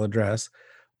inaugural address.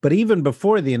 But even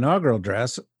before the inaugural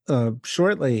address,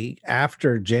 shortly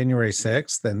after January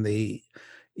 6th and the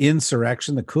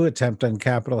insurrection, the coup attempt on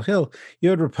Capitol Hill,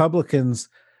 you had Republicans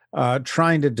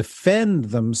trying to defend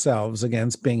themselves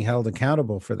against being held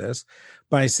accountable for this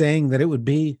by saying that it would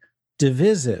be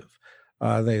divisive.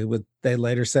 They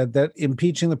later said that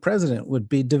impeaching the president would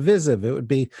be divisive. It would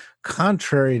be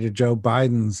contrary to Joe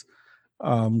Biden's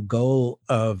goal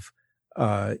of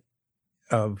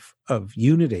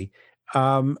unity.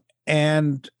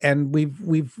 And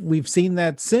we've seen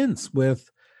that since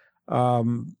with,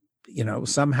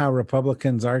 somehow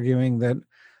Republicans arguing that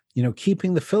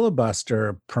keeping the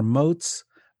filibuster promotes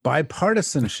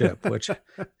bipartisanship, which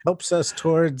helps us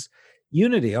towards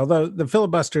unity, although the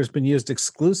filibuster has been used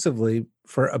exclusively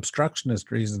for obstructionist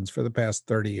reasons for the past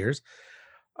 30 years.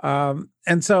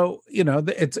 And so,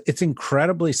 it's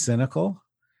incredibly cynical.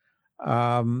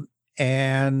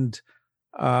 And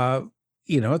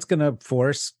it's going to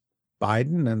force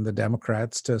Biden and the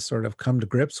Democrats to sort of come to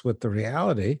grips with the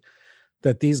reality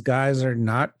that these guys are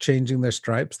not changing their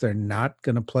stripes. They're not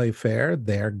going to play fair.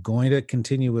 They're going to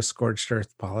continue with scorched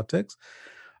earth politics.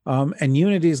 And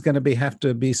unity is going to have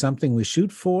to be something we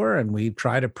shoot for, and we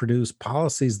try to produce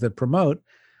policies that promote,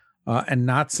 and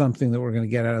not something that we're going to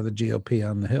get out of the GOP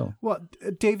on the Hill. Well,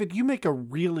 David, you make a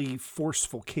really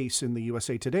forceful case in the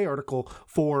USA Today article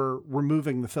for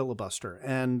removing the filibuster,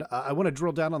 and I want to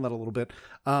drill down on that a little bit.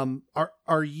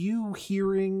 Are you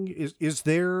hearing, is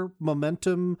there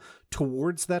momentum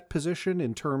towards that position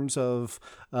in terms of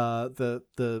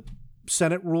the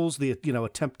Senate rules, the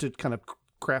attempt to kind of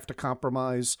craft a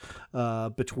compromise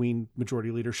between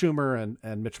Majority Leader Schumer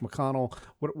and Mitch McConnell?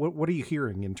 What are you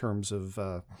hearing in terms of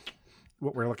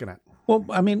what we're looking at? Well,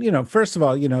 I mean, first of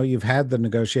all, you've had the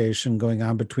negotiation going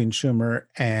on between Schumer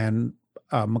and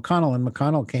McConnell, and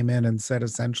McConnell came in and said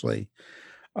essentially,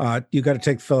 you got to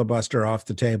take the filibuster off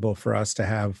the table for us to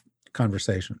have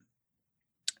conversation.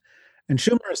 And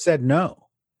Schumer said no.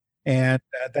 And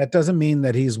that doesn't mean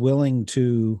that he's willing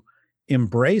to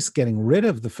embrace getting rid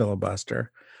of the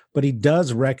filibuster, but he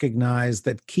does recognize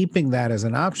that keeping that as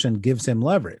an option gives him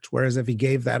leverage. Whereas if he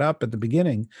gave that up at the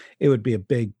beginning, it would be a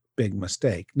big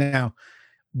mistake. Now,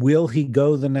 will he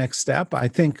go the next step? I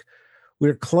think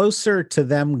we're closer to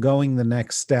them going the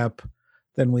next step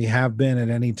than we have been at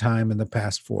any time in the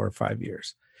past 4 or 5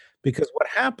 years. Because what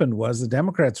happened was the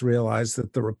Democrats realized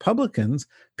that the Republicans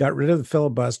got rid of the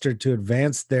filibuster to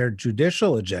advance their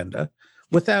judicial agenda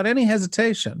without any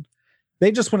hesitation.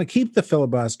 They just want to keep the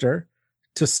filibuster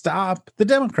to stop the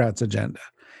Democrats' agenda.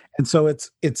 And so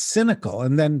it's cynical.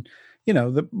 And then,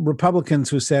 the Republicans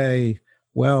who say,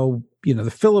 well, the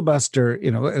filibuster,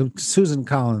 Susan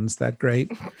Collins, that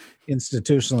great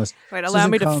institutionalist. Wait, allow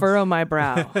me to furrow my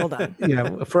brow. Hold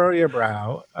on. Furrow your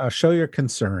brow, show your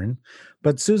concern.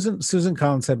 But Susan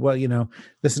Collins said, well,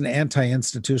 this is an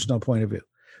anti-institutional point of view.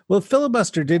 Well,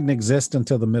 filibuster didn't exist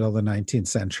until the middle of the 19th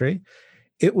century.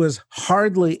 It was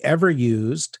hardly ever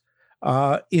used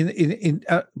prior to,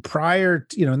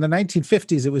 in the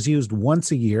 1950s, it was used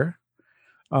once a year.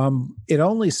 It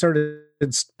only started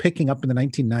picking up in the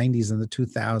 1990s and the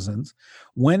 2000s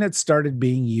when it started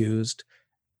being used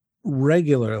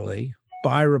regularly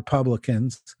by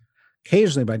Republicans,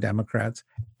 occasionally by Democrats,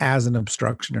 as an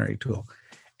obstructionary tool.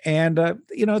 And,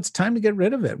 it's time to get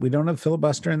rid of it. We don't have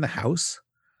filibuster in the House.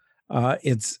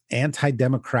 It's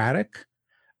anti-democratic.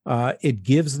 It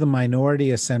gives the minority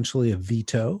essentially a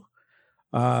veto.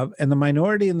 And the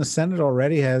minority in the Senate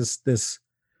already has this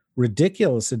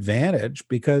ridiculous advantage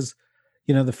because,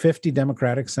 the 50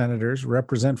 Democratic senators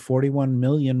represent 41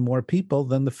 million more people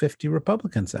than the 50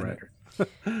 Republican senators.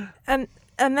 Right.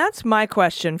 And that's my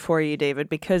question for you, David,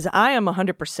 because I am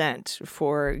 100%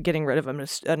 for getting rid of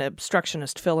an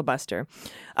obstructionist filibuster.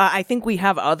 I think we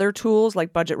have other tools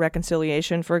like budget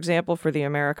reconciliation, for example, for the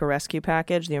America Rescue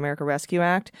Package, the America Rescue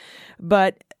Act.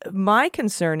 But my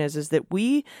concern is that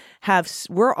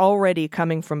we're already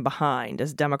coming from behind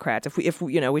as Democrats. If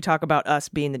we talk about us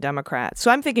being the Democrats,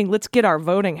 so I'm thinking let's get our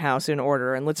voting house in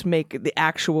order and let's make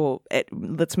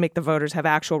the voters have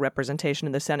actual representation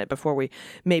in the Senate before we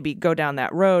maybe go down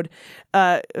that road.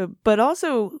 But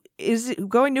also, is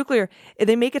going nuclear?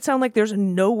 They make it sound like there's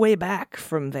no way back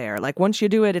from there. Like once you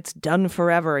do it, it's done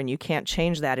forever, and you can't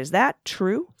change that. Is that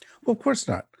true? Well, of course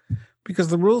not, because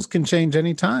the rules can change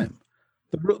any time.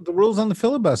 The rules on the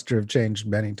filibuster have changed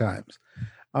many times.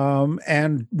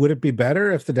 And would it be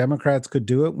better if the Democrats could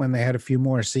do it when they had a few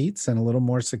more seats and a little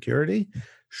more security?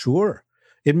 Sure.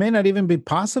 It may not even be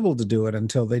possible to do it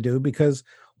until they do, because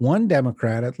one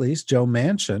Democrat, at least, Joe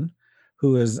Manchin,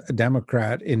 who is a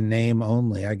Democrat in name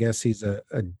only, I guess he's a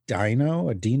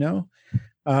Dino.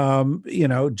 Joe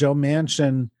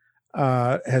Manchin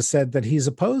has said that he's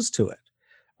opposed to it.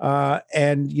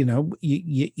 And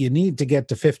you need to get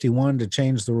to 51 to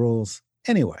change the rules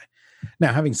anyway.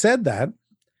 Now, having said that,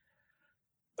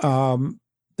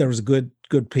 there was a good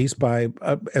piece by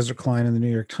Ezra Klein in the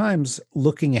New York Times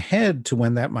looking ahead to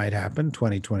when that might happen,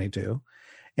 2022.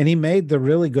 And he made the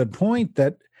really good point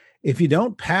that if you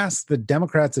don't pass the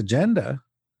Democrats' agenda,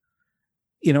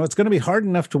 it's going to be hard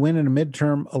enough to win in a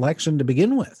midterm election to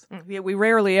begin with. Yeah, we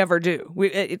rarely ever do.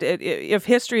 If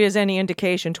history is any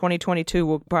indication, 2022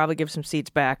 will probably give some seats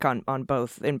back in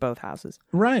both houses.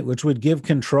 Right, which would give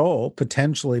control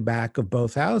potentially back of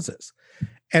both houses.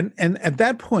 And at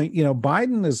that point,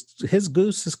 Biden his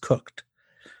goose is cooked,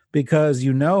 because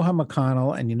how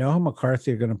McConnell and how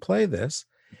McCarthy are going to play this,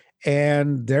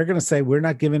 and they're going to say, we're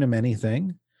not giving him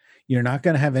anything. You're not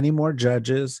going to have any more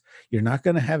judges. You're not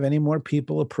going to have any more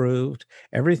people approved.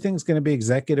 Everything's going to be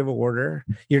executive order.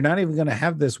 You're not even going to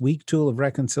have this weak tool of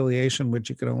reconciliation, which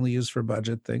you can only use for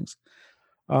budget things.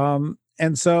 And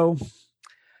so,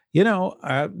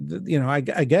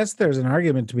 I guess there's an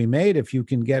argument to be made if you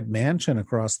can get Manchin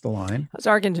across the line. There's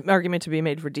an argument to be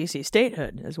made for D.C.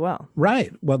 statehood as well.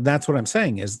 Right. Well, that's what I'm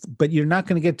saying but you're not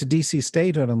going to get to D.C.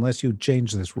 statehood unless you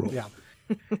change this rule. Yeah.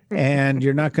 And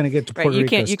you're not going to get to Puerto Rico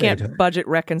statehood. You can't budget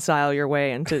reconcile your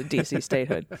way into D.C.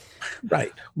 statehood.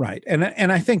 Right. And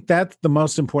I think that's the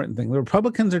most important thing. The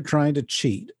Republicans are trying to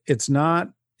cheat. It's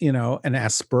not, an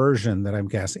aspersion that I'm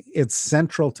guessing. It's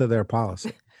central to their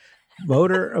policy.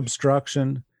 Voter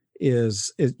obstruction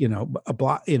is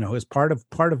part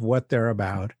of what they're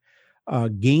about.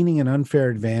 Gaining an unfair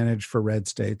advantage for red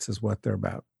states is what they're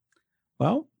about.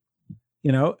 Well,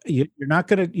 you're not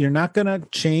going to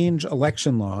change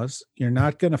election laws. You're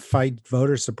not going to fight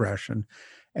voter suppression,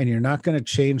 and you're not going to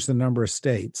change the number of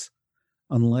states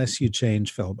unless you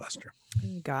change filibuster.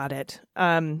 Got it.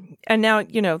 And now,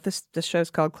 this show's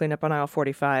called Clean Up on Aisle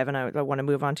 45, and I want to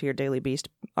move on to your Daily Beast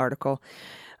article,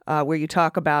 where you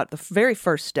talk about the very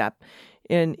first step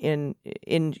in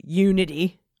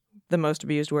unity, the most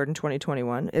abused word in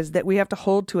 2021, is that we have to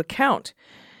hold to account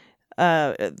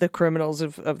the criminals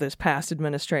of this past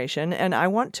administration. And I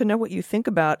want to know what you think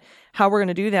about how we're going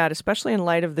to do that, especially in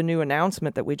light of the new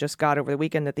announcement that we just got over the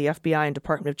weekend that the FBI and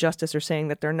Department of Justice are saying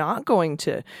that they're not going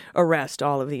to arrest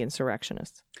all of the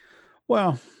insurrectionists.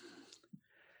 Well,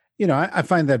 I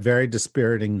find that very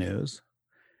dispiriting news.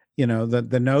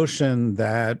 The notion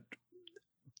that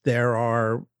there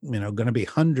are, going to be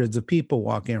hundreds of people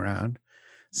walking around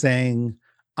saying,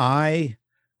 I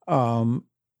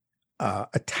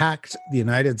attacked the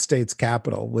United States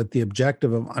Capitol with the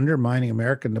objective of undermining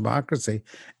American democracy,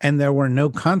 and there were no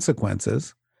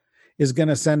consequences, is going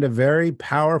to send a very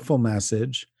powerful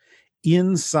message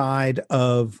inside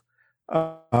of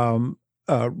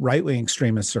right-wing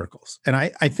extremist circles. And I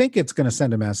think it's going to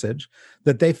send a message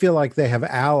that they feel like they have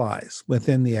allies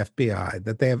within the FBI,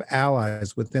 that they have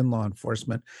allies within law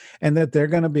enforcement, and that they're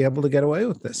going to be able to get away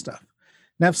with this stuff.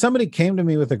 Now, if somebody came to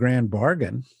me with a grand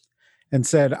bargain and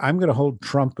said, I'm going to hold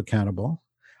Trump accountable,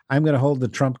 I'm going to hold the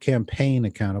Trump campaign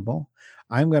accountable,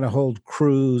 I'm going to hold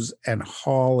Cruz and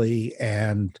Hawley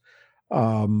and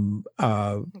Boebert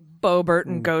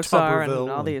and Gosar and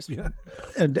all these.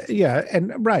 And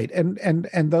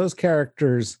those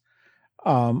characters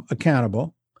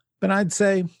accountable. But I'd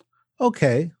say,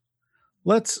 okay,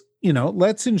 let's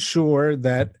ensure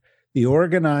that the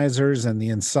organizers and the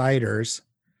insiders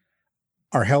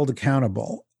are held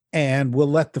accountable, and we'll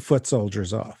let the foot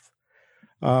soldiers off.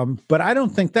 But I don't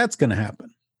think that's going to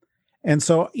happen. And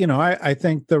so, I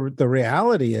think the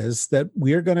reality is that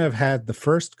we're going to have had the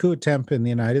first coup attempt in the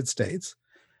United States,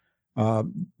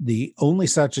 the only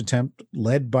such attempt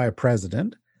led by a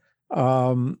president,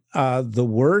 the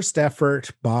worst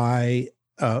effort by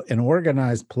an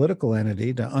organized political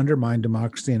entity to undermine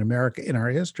democracy in America in our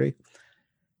history.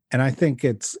 And I think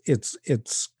it's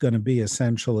going to be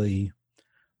essentially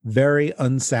very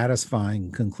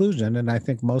unsatisfying conclusion, and I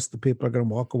think most of the people are going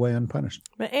to walk away unpunished.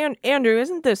 But Andrew,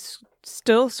 isn't this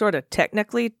still sort of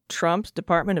technically Trump's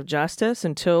Department of Justice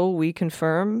until we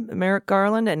confirm Merrick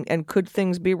Garland? And could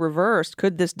things be reversed?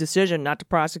 Could this decision not to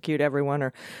prosecute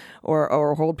everyone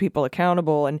or hold people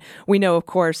accountable? And we know, of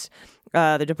course,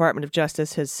 the Department of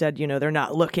Justice has said, they're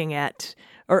not looking at,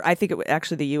 or I think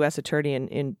actually the U.S. attorney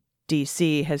in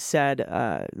D.C. has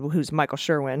said, who's Michael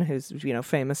Sherwin, who's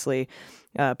famously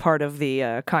part of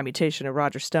the commutation of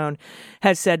Roger Stone,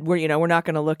 has said we're not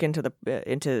going to look into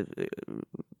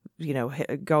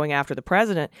going after the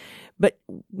president. But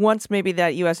once maybe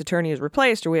that U.S. attorney is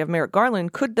replaced, or we have Merrick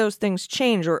Garland, could those things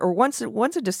change? Or once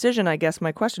a decision, I guess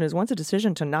my question is, once a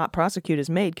decision to not prosecute is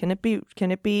made, can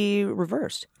it be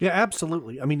reversed? Yeah,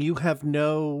 absolutely. I mean, you have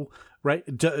no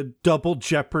double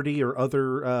jeopardy or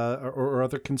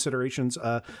other considerations.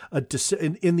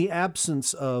 In the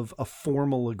absence of a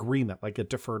formal agreement, like a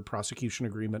deferred prosecution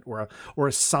agreement or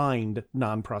a signed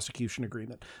non-prosecution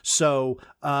agreement. So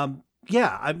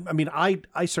Yeah, I mean,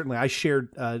 I certainly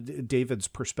shared David's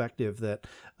perspective that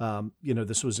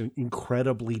this was an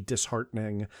incredibly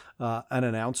disheartening an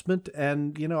announcement,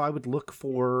 and I would look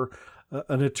for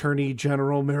an Attorney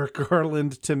General Merrick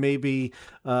Garland to maybe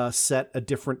set a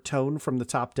different tone from the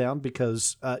top down,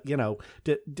 because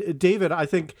David, I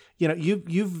think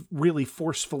you've really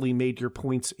forcefully made your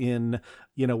points in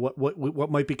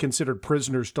what might be considered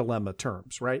prisoner's dilemma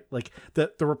terms, right? Like the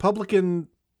Republican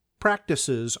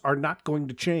practices are not going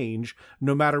to change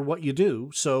no matter what you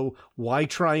do. So why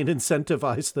try and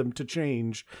incentivize them to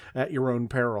change at your own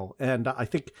peril? And I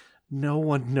think no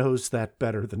one knows that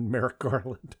better than Merrick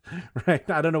Garland, right?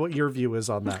 I don't know what your view is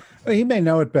on that. Well, he may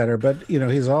know it better, but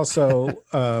he's also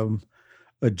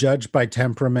a judge by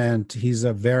temperament. He's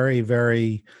a very,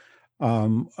 very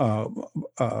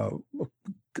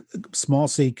small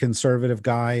c conservative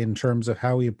guy in terms of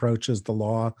how he approaches the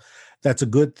law. That's a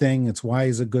good thing. It's why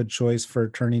he's a good choice for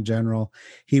Attorney General.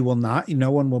 He will not,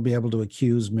 no one will be able to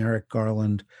accuse Merrick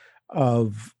Garland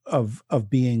of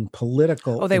being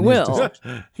political. Oh, they will.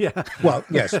 Yeah. Well,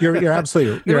 yes, you're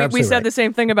absolutely. We said right. the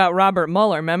same thing about Robert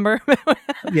Mueller. Remember?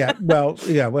 Yeah. Well,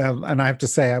 and I have to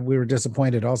say we were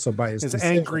disappointed also by his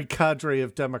angry cadre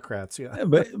of Democrats. Yeah.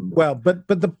 But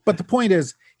the point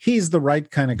is, he's the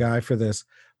right kind of guy for this.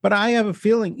 But I have a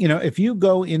feeling, if you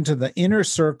go into the inner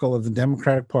circle of the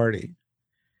Democratic Party,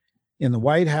 in the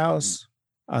White House,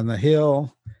 on the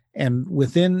Hill, and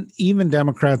within even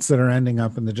Democrats that are ending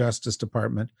up in the Justice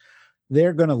Department,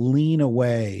 they're going to lean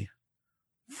away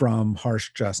from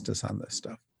harsh justice on this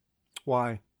stuff.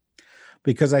 Why?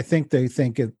 Because I think they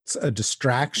think it's a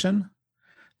distraction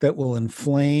that will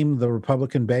inflame the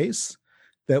Republican base,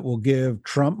 that will give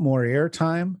Trump more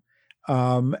airtime.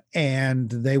 And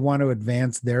they want to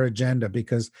advance their agenda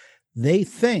because they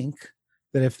think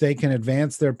that if they can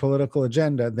advance their political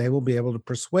agenda, they will be able to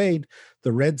persuade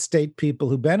the red state people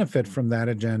who benefit from that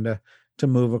agenda to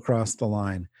move across the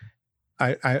line.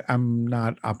 I'm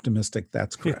not optimistic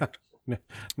that's correct. Yeah,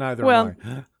 neither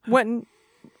am I.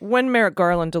 When Merrick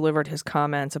Garland delivered his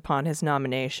comments upon his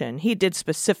nomination, he did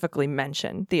specifically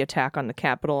mention the attack on the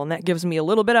Capitol, and that gives me a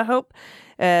little bit of hope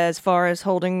as far as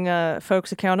holding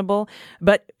folks accountable.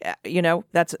 But,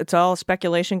 it's all a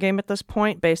speculation game at this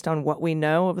point based on what we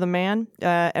know of the man,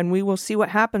 and we will see what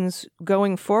happens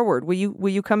going forward. Will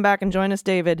you come back and join us,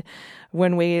 David,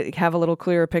 when we have a little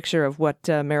clearer picture of what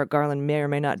Merrick Garland may or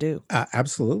may not do?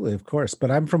 Absolutely, of course. But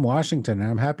I'm from Washington, and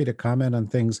I'm happy to comment on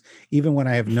things even when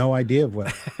I have no idea of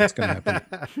what's going to happen.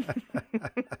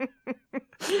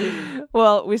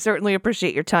 Well, we certainly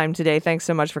appreciate your time today. Thanks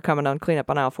so much for coming on Cleanup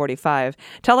on Aisle 45.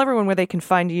 Tell everyone where they can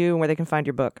find you and where they can find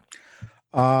your book.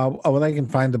 They can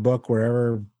find the book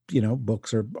wherever,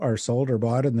 books are sold or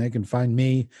bought, and they can find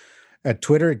me at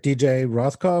Twitter at DJ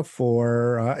Rothkopf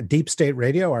or Deep State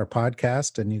Radio, our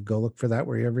podcast, and you go look for that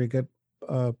wherever you get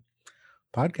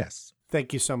podcasts.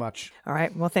 Thank you so much. All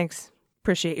right. Well, thanks.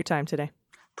 Appreciate your time today.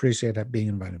 Appreciate being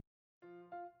invited.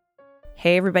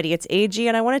 Hey everybody, it's AG,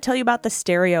 and I want to tell you about the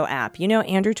Stereo app.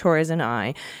 Andrew Torres and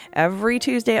I, every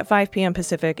Tuesday at 5 p.m.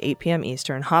 Pacific, 8 p.m.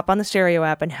 Eastern, hop on the Stereo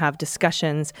app and have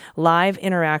discussions, live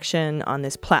interaction on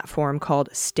this platform called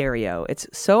Stereo. It's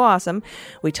so awesome.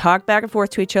 We talk back and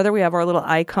forth to each other. We have our little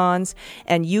icons,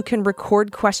 and you can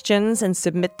record questions and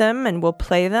submit them, and we'll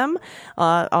play them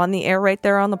on the air right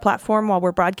there on the platform while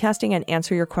we're broadcasting and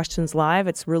answer your questions live.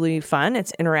 It's really fun.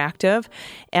 It's interactive,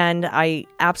 and I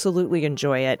absolutely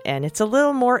enjoy it, and it's a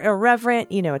little more irreverent.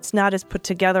 It's not as put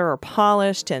together or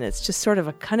polished, and it's just sort of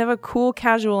a kind of a cool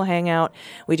casual hangout.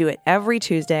 We do it every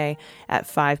Tuesday at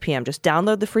 5 p.m. Just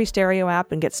download the free Stereo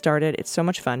app and get started. It's so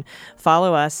much fun.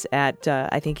 Follow us at,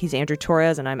 I think he's Andrew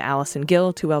Torres, and I'm Allison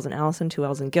Gill, 2 L's in Allison, 2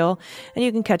 L's in Gill. And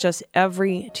you can catch us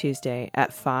every Tuesday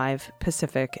at 5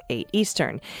 Pacific, 8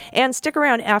 Eastern. And stick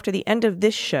around after the end of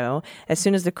this show. As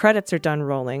soon as the credits are done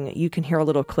rolling, you can hear a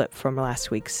little clip from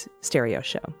last week's Stereo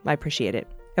show. I appreciate it.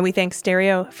 And we thank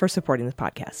Stereo for supporting the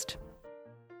podcast.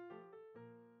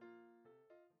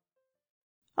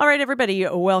 All right, everybody,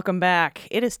 welcome back.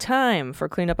 It is time for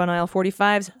Cleanup on Aisle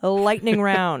 45's Lightning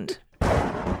Round.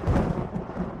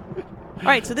 All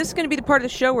right, so this is going to be the part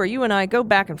of the show where you and I go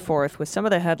back and forth with some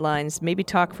of the headlines, maybe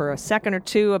talk for a second or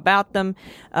two about them,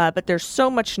 but there's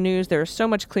so much news, there's so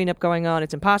much cleanup going on,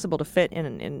 it's impossible to fit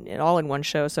in all in one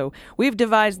show, so we've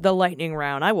devised the lightning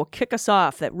round. I will kick us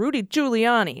off that Rudy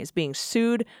Giuliani is being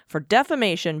sued for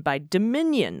defamation by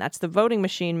Dominion, that's the voting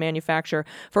machine manufacturer,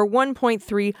 for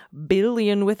 $1.3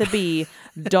 billion with a B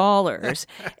dollars.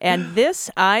 And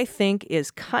this, I think, is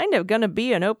kind of going to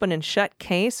be an open and shut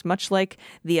case, much like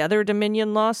the other Dominion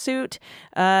Dominion lawsuit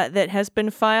that has been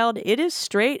filed, it is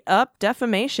straight up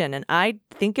defamation. And I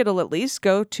think it'll at least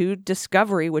go to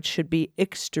discovery, which should be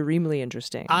extremely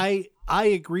interesting. I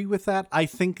agree with that. I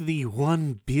think the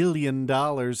 $1 billion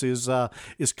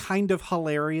is kind of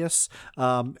hilarious,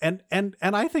 and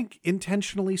I think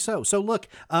intentionally so. So look,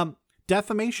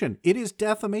 defamation. It is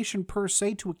defamation per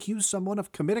se to accuse someone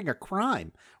of committing a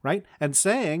crime, right? And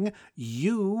saying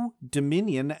you,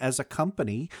 Dominion, as a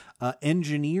company,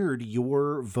 engineered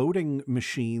your voting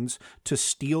machines to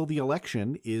steal the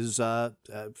election is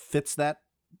fits that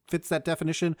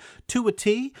definition to a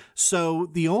T. So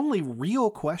the only real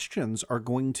questions are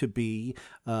going to be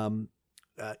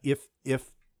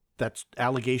if that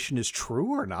allegation is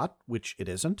true or not, which it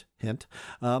isn't, hint.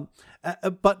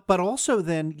 But also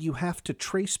then you have to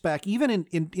trace back, even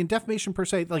in defamation per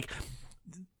se, like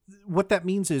what that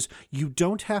means is you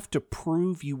don't have to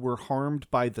prove you were harmed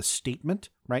by the statement,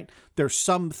 right? There's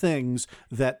some things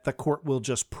that the court will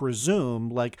just presume,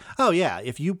 like, oh yeah,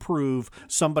 if you prove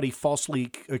somebody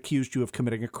falsely accused you of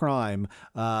committing a crime,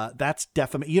 that's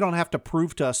defamation. You don't have to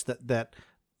prove to us that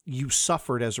you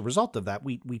suffered as a result of that.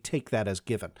 We take that as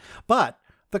given. But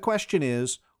the question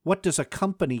is, what does a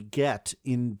company get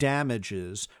in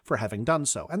damages for having done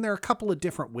so? And there are a couple of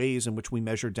different ways in which we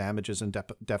measure damages in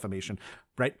defamation,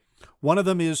 right? One of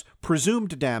them is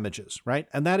presumed damages, right?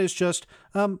 And that is just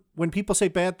when people say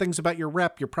bad things about your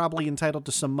rep, you're probably entitled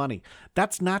to some money.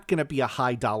 That's not going to be a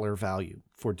high dollar value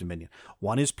for Dominion.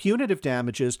 One is punitive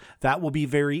damages. That will be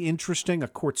very interesting. A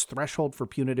court's threshold for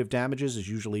punitive damages is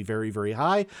usually very, very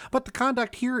high. But the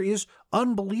conduct here is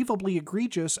unbelievably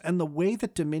egregious. And the way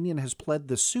that Dominion has pled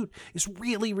this suit is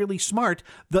really, really smart.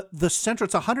 The central,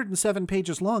 it's 107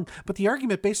 pages long, but the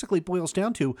argument basically boils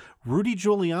down to Rudy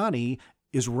Giuliani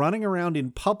is running around in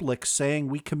public saying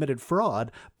we committed fraud,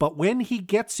 but when he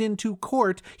gets into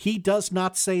court, he does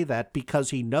not say that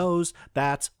because he knows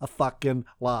that's a fucking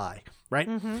lie. Right.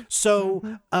 Mm-hmm.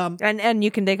 So, and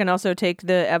they can also take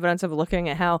the evidence of looking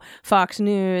at how Fox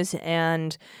News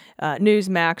and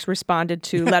Newsmax responded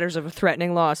to letters of a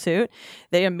threatening lawsuit.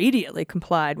 They immediately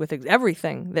complied with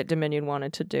everything that Dominion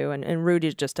wanted to do, and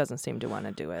Rudy just doesn't seem to want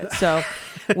to do it. So,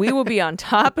 we will be on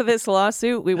top of this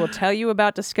lawsuit. We will tell you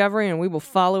about discovery, and we will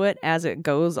follow it as it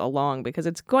goes along because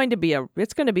it's going to be a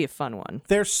fun one.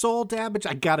 Their sole damage,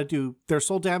 their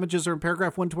sole damages are in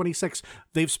paragraph 126.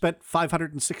 They've spent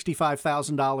 $565,000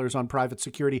 on private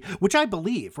security, which I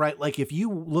believe, right? Like if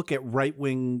you look at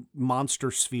right-wing monster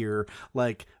sphere,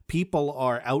 like people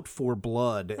are out for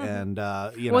blood and,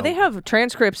 Well, they have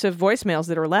transcripts of voicemails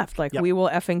that are left. Like, yep. We will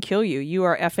effing kill you. You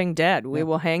are effing dead. We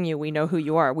will hang you. We know who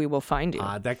you are. We will find you.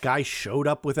 That guy showed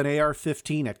up with an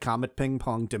AR-15 at Comet Ping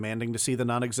Pong demanding to see the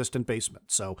non-existent basement.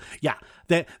 So, yeah,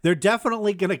 they're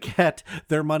definitely going to get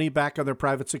their money back on their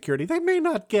private security. They may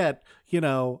not get,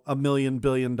 $1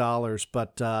 billion,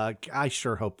 but I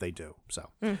sure hope they do. So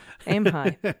aim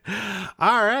high.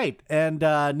 All right. And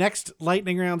next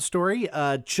lightning round story.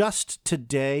 Just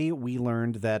today, we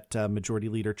learned that Majority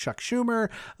Leader Chuck Schumer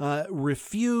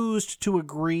refused to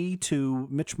agree to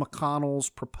Mitch McConnell's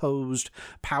proposed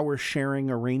power sharing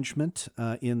arrangement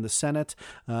in the Senate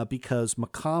because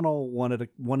McConnell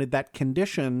wanted that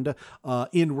conditioned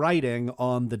in writing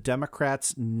on the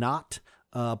Democrats not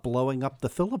blowing up the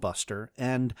filibuster.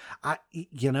 And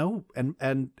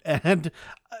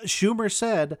Schumer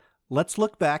said, let's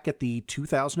look back at the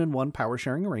 2001 power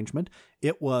sharing arrangement.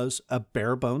 It was a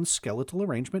bare bones skeletal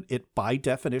arrangement. It, by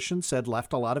definition,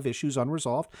 left a lot of issues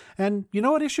unresolved. And you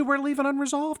know what issue we're leaving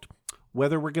unresolved?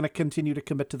 Whether we're going to continue to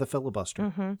commit to the filibuster.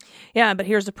 Mm-hmm. Yeah, but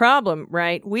here's the problem,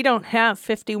 right? We don't have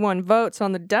 51 votes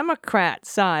on the Democratic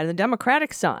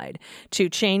side, to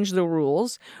change the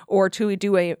rules or to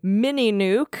do a mini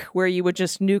nuke where you would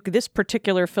just nuke this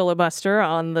particular filibuster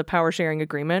on the power sharing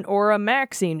agreement, or a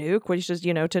maxi nuke, which is, to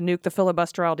nuke the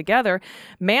filibuster altogether.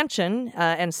 Manchin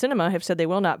and Sinema have said they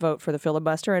will not vote for the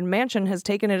filibuster, and Manchin has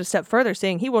taken it a step further,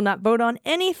 saying he will not vote on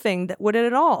anything that would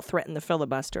at all threaten the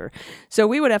filibuster. So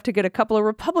we would have to get a couple of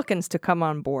Republicans to come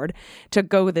on board to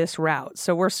go this route.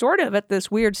 So we're sort of at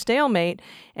this weird stalemate,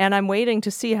 and I'm waiting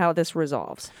to see how this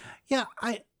resolves. Yeah,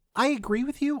 I agree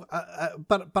with you,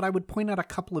 but I would point out a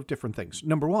couple of different things.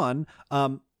 Number one,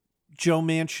 Joe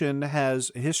Manchin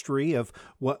has a history of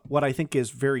what I think is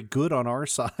very good on our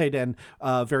side and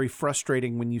very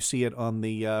frustrating when you see it on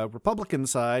the Republican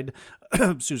side,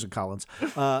 Susan Collins,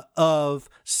 of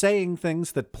saying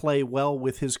things that play well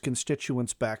with his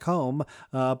constituents back home.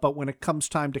 But when it comes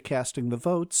time to casting the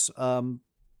votes,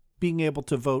 being able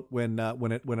to vote when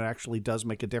it actually does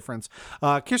make a difference.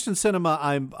 Kyrsten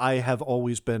Sinema, I have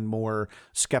always been more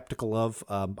skeptical of.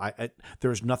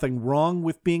 There's nothing wrong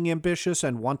with being ambitious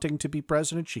and wanting to be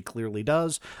president. She clearly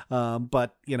does,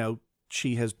 but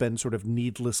she has been sort of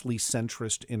needlessly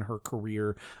centrist in her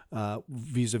career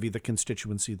vis-a-vis the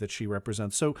constituency that she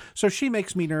represents. So she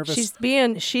makes me nervous.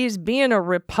 She's being a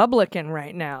Republican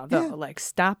right now, though. Yeah. Like,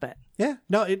 stop it. Yeah.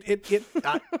 No,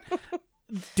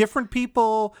 different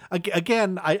people.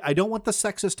 Again, I don't want the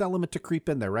sexist element to creep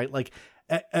in there, right? Like,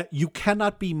 you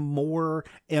cannot be more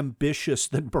ambitious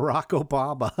than Barack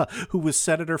Obama, who was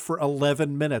senator for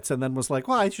 11 minutes and then was like,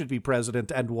 well, I should be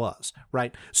president, and was,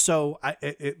 right? So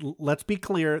let's be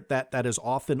clear that is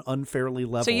often unfairly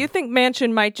leveled. So you think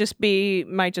Manchin might just be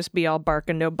all bark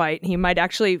and no bite? He might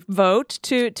actually vote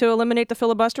to eliminate the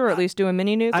filibuster, or at least do a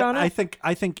mini nuke on it?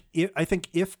 I think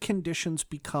if conditions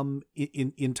become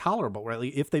intolerable, right?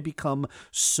 If they become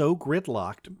so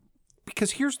gridlocked,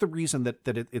 because here's the reason that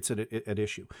it's at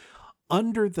issue.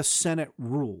 Under the Senate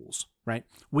rules, right,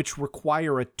 which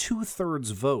require a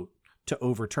 2/3 vote to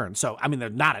overturn. So, I mean,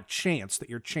 there's not a chance that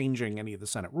you're changing any of the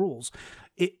Senate rules.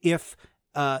 If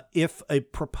a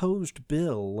proposed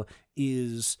bill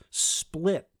is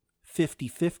split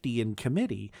 50-50 in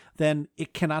committee, then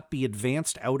it cannot be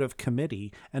advanced out of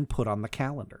committee and put on the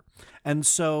calendar. And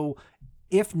so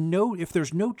if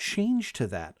there's no change to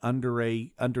that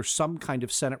under some kind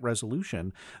of Senate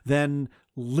resolution, then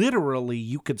literally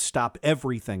you could stop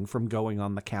everything from going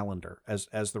on the calendar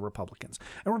as the Republicans.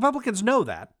 And Republicans know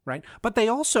that, right? But they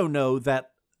also know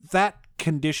that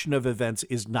condition of events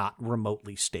is not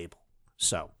remotely stable.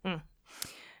 So.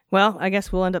 Well, I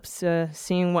guess we'll end up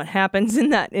seeing what happens in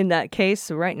that case.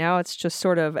 So right now, it's just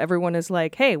sort of everyone is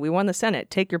like, hey, we won the Senate.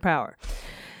 Take your power.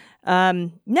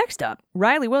 Next up,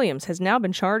 Riley Williams has now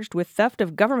been charged with theft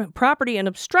of government property and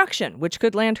obstruction, which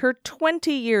could land her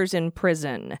 20 years in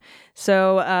prison.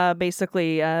 So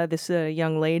basically, this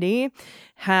young lady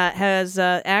has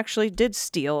actually did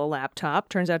steal a laptop.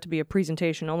 Turns out to be a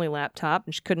presentation-only laptop,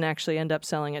 and she couldn't actually end up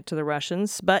selling it to the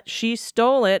Russians. But she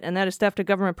stole it, and that is theft of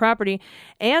government property.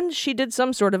 And she did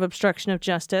some sort of obstruction of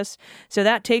justice. So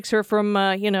that takes her from,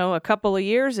 a couple of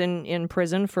years in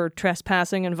prison for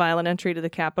trespassing and violent entry to the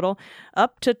Capitol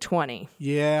up to 20.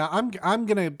 Yeah, I'm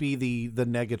gonna be the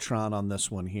negatron on this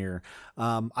one here.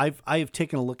 I've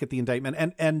taken a look at the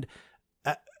indictment, and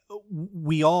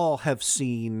we all have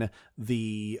seen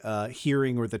the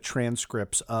hearing or the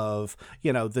transcripts of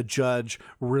the judge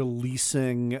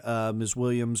releasing Ms.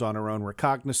 Williams on her own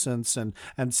recognizance and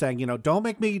saying don't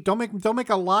make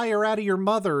a liar out of your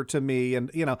mother to me,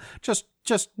 and just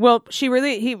well, he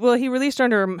released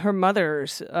under her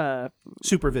mother's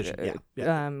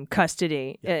supervision,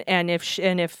 custody, and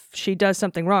if she does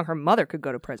something wrong, her mother could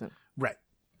go to prison. Right,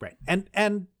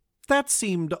 and that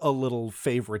seemed a little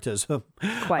favoritism.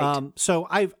 Quite. So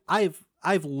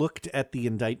I've looked at the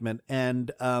indictment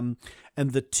and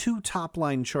the two top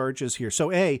line charges here.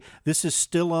 So this is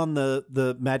still on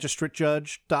the magistrate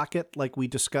judge docket, like we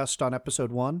discussed on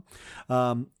episode 1.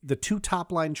 The two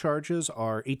top line charges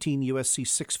are 18 USC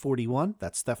 641,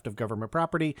 that's theft of government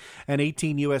property, and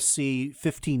 18 USC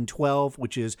 1512,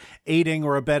 which is aiding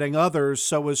or abetting others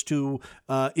so as to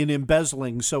in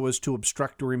embezzling, so as to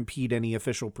obstruct or impede any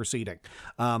official proceeding.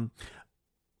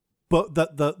 But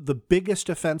the biggest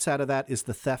offense out of that is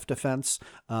the theft offense,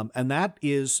 and that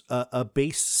is a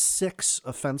base 6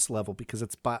 offense level because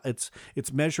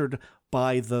it's measured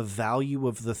by the value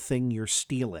of the thing you're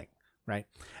stealing, right?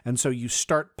 And so you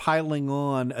start piling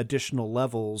on additional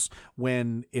levels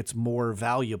when it's more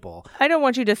valuable. I don't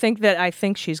want you to think that I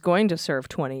think she's going to serve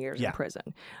 20 years in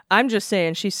prison. I'm just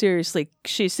saying she seriously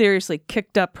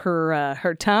kicked up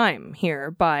her time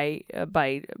here by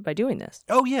doing this.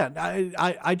 Oh yeah,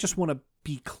 I just want to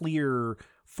be clear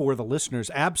for the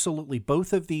listeners. Absolutely,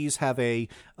 both of these have a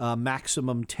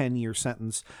maximum 10-year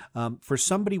sentence. For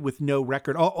somebody with no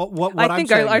record,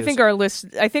 I think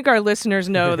our listeners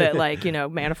know that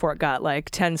Manafort got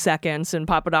 10 seconds, and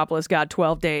Papadopoulos got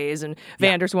 12 days, and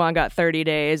van der Zwaan got 30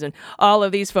 days, and all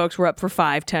of these folks were up for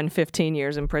 5, 10, 15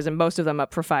 years in prison. Most of them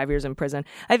up for 5 years in prison.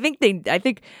 I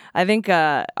think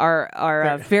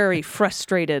our very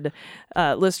frustrated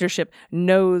listenership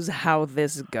knows how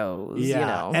this goes.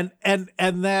 Yeah,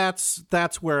 and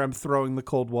that's where I'm throwing the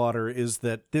cold water, is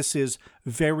that this is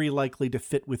very likely to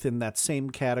fit within that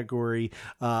same category.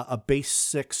 A base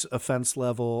 6 offense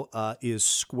level is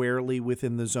squarely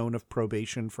within the zone of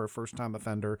probation for a first-time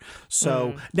offender.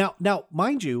 So now,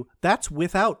 mind you, that's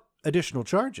without additional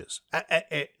charges.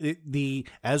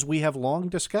 As we have long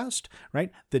discussed,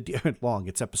 right?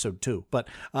 It's episode 2, but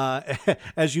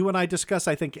as you and I discuss,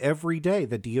 I think every day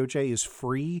the DOJ is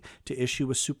free to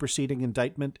issue a superseding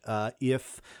indictment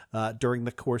if during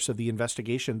the course of the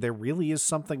investigation there really is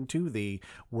something to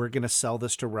we're going to sell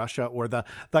this to Russia, or the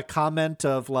comment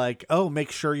of like, oh,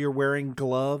 make sure you're wearing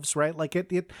gloves, right? Like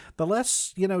the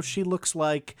less she looks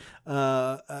like.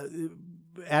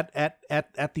 At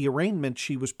the arraignment,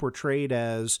 she was portrayed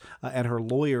as, and her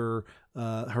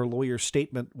lawyer's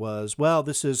statement was, well,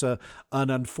 this is an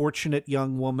unfortunate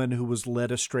young woman who was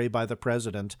led astray by the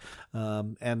president.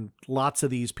 And lots of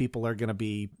these people are going to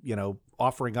be,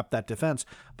 offering up that defense.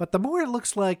 But the more it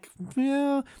looks like,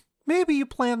 maybe you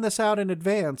plan this out in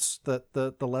advance,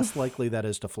 the less likely that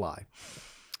is to fly.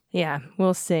 Yeah,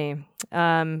 we'll see.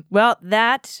 Well,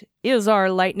 that is our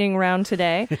lightning round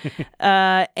today.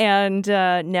 And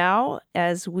now,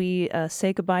 as we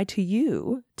say goodbye to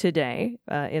you today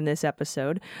in this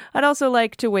episode, I'd also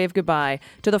like to wave goodbye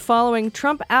to the following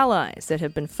Trump allies that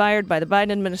have been fired by the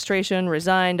Biden administration,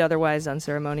 resigned, otherwise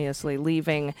unceremoniously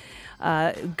leaving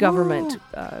government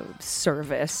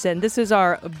service. And this is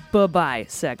our bye-bye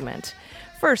segment.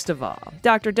 First of all,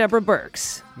 Dr. Deborah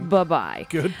Birx, bye-bye.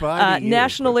 Goodbye to you.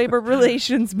 National Labor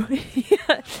Relations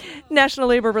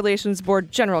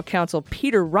Board General Counsel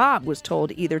Peter Robb was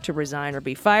told either to resign or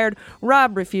be fired.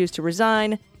 Robb refused to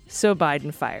resign, so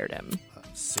Biden fired him.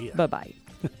 See ya. Bye-bye.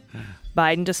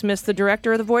 Biden dismissed the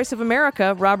director of The Voice of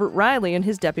America, Robert Riley, and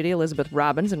his deputy, Elizabeth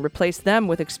Robbins, and replaced them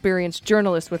with experienced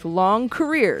journalists with long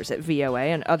careers at VOA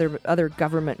and other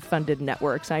government-funded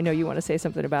networks. I know you want to say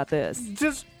something about this.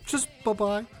 Just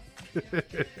bye-bye.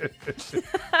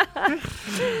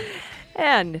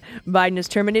 And Biden has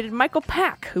terminated Michael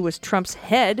Pack, who was Trump's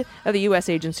head of the U.S.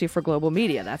 Agency for Global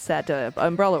Media. That's that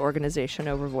umbrella organization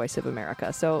over Voice of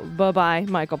America. So bye-bye,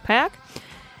 Michael Pack.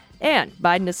 And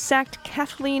Biden has sacked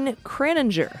Kathleen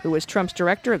Kraninger, who was Trump's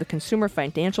director of the Consumer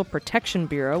Financial Protection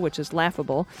Bureau, which is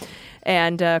laughable.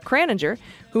 And Kraninger,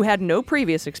 who had no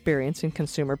previous experience in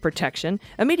consumer protection,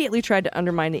 immediately tried to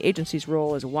undermine the agency's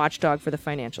role as a watchdog for the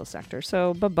financial sector.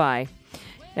 So bye-bye.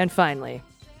 And finally,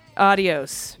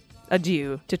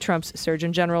 adieu to Trump's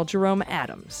Surgeon General Jerome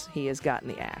Adams. He has gotten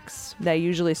the axe. They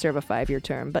usually serve a 5-year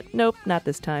term, but nope, not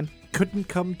this time. Couldn't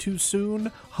come too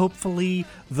soon. Hopefully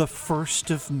the first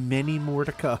of many more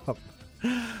to come.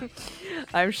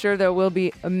 I'm sure there will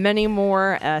be many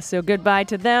more. So goodbye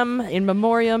to them, in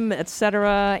memoriam,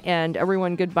 etc. And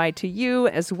everyone, goodbye to you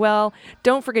as well.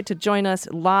 Don't forget to join us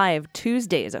live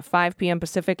Tuesdays at 5 p.m.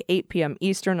 Pacific, 8 p.m.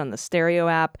 Eastern on the Stereo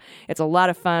app. It's a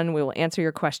lot of fun. We will answer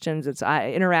your questions. It's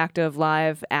an interactive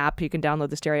live app. You can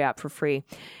download the Stereo app for free.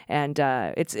 And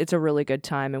it's a really good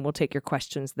time, and we'll take your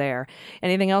questions there.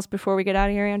 Anything else before we get out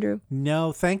of here, Andrew?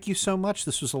 No, thank you so much.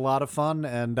 This was a lot of fun,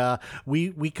 and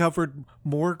we covered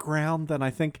more ground than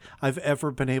I think I've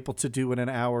ever been able to do in an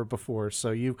hour before.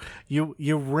 So you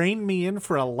reined me in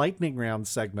for a lightning round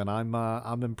segment.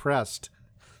 I'm impressed.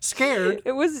 Scared.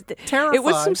 It was terrified. It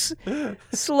was some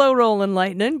slow rolling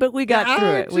lightning, but we got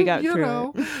through it. We got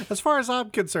through it. As far as I'm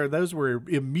concerned, those were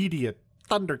immediate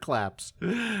thunderclaps.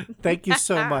 Thank you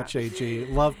so much, AG.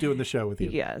 Love doing the show with you.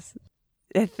 Yes.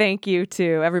 Thank you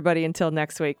to everybody. Until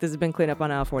next week. This has been Cleanup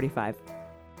on Aisle 45.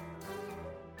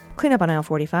 Cleanup on Aisle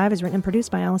 45 is written and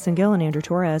produced by Allison Gill and Andrew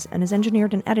Torres and is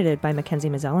engineered and edited by Mackenzie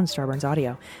Mazzell and Starburns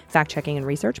Audio. Fact-checking and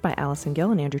research by Allison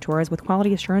Gill and Andrew Torres with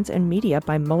quality assurance and media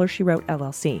by Muller She Wrote,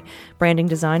 LLC. Branding,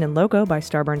 design, and logo by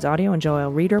Starburns Audio and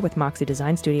Joel Reeder with Moxie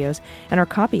Design Studios. And our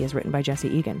copy is written by Jesse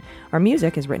Egan. Our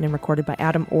music is written and recorded by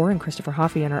Adam Orr and Christopher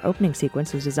Hoffey, and our opening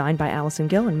sequence was designed by Allison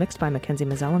Gill and mixed by Mackenzie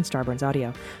Mazzell and Starburns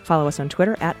Audio. Follow us on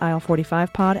Twitter at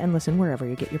Aisle45Pod and listen wherever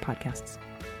you get your podcasts.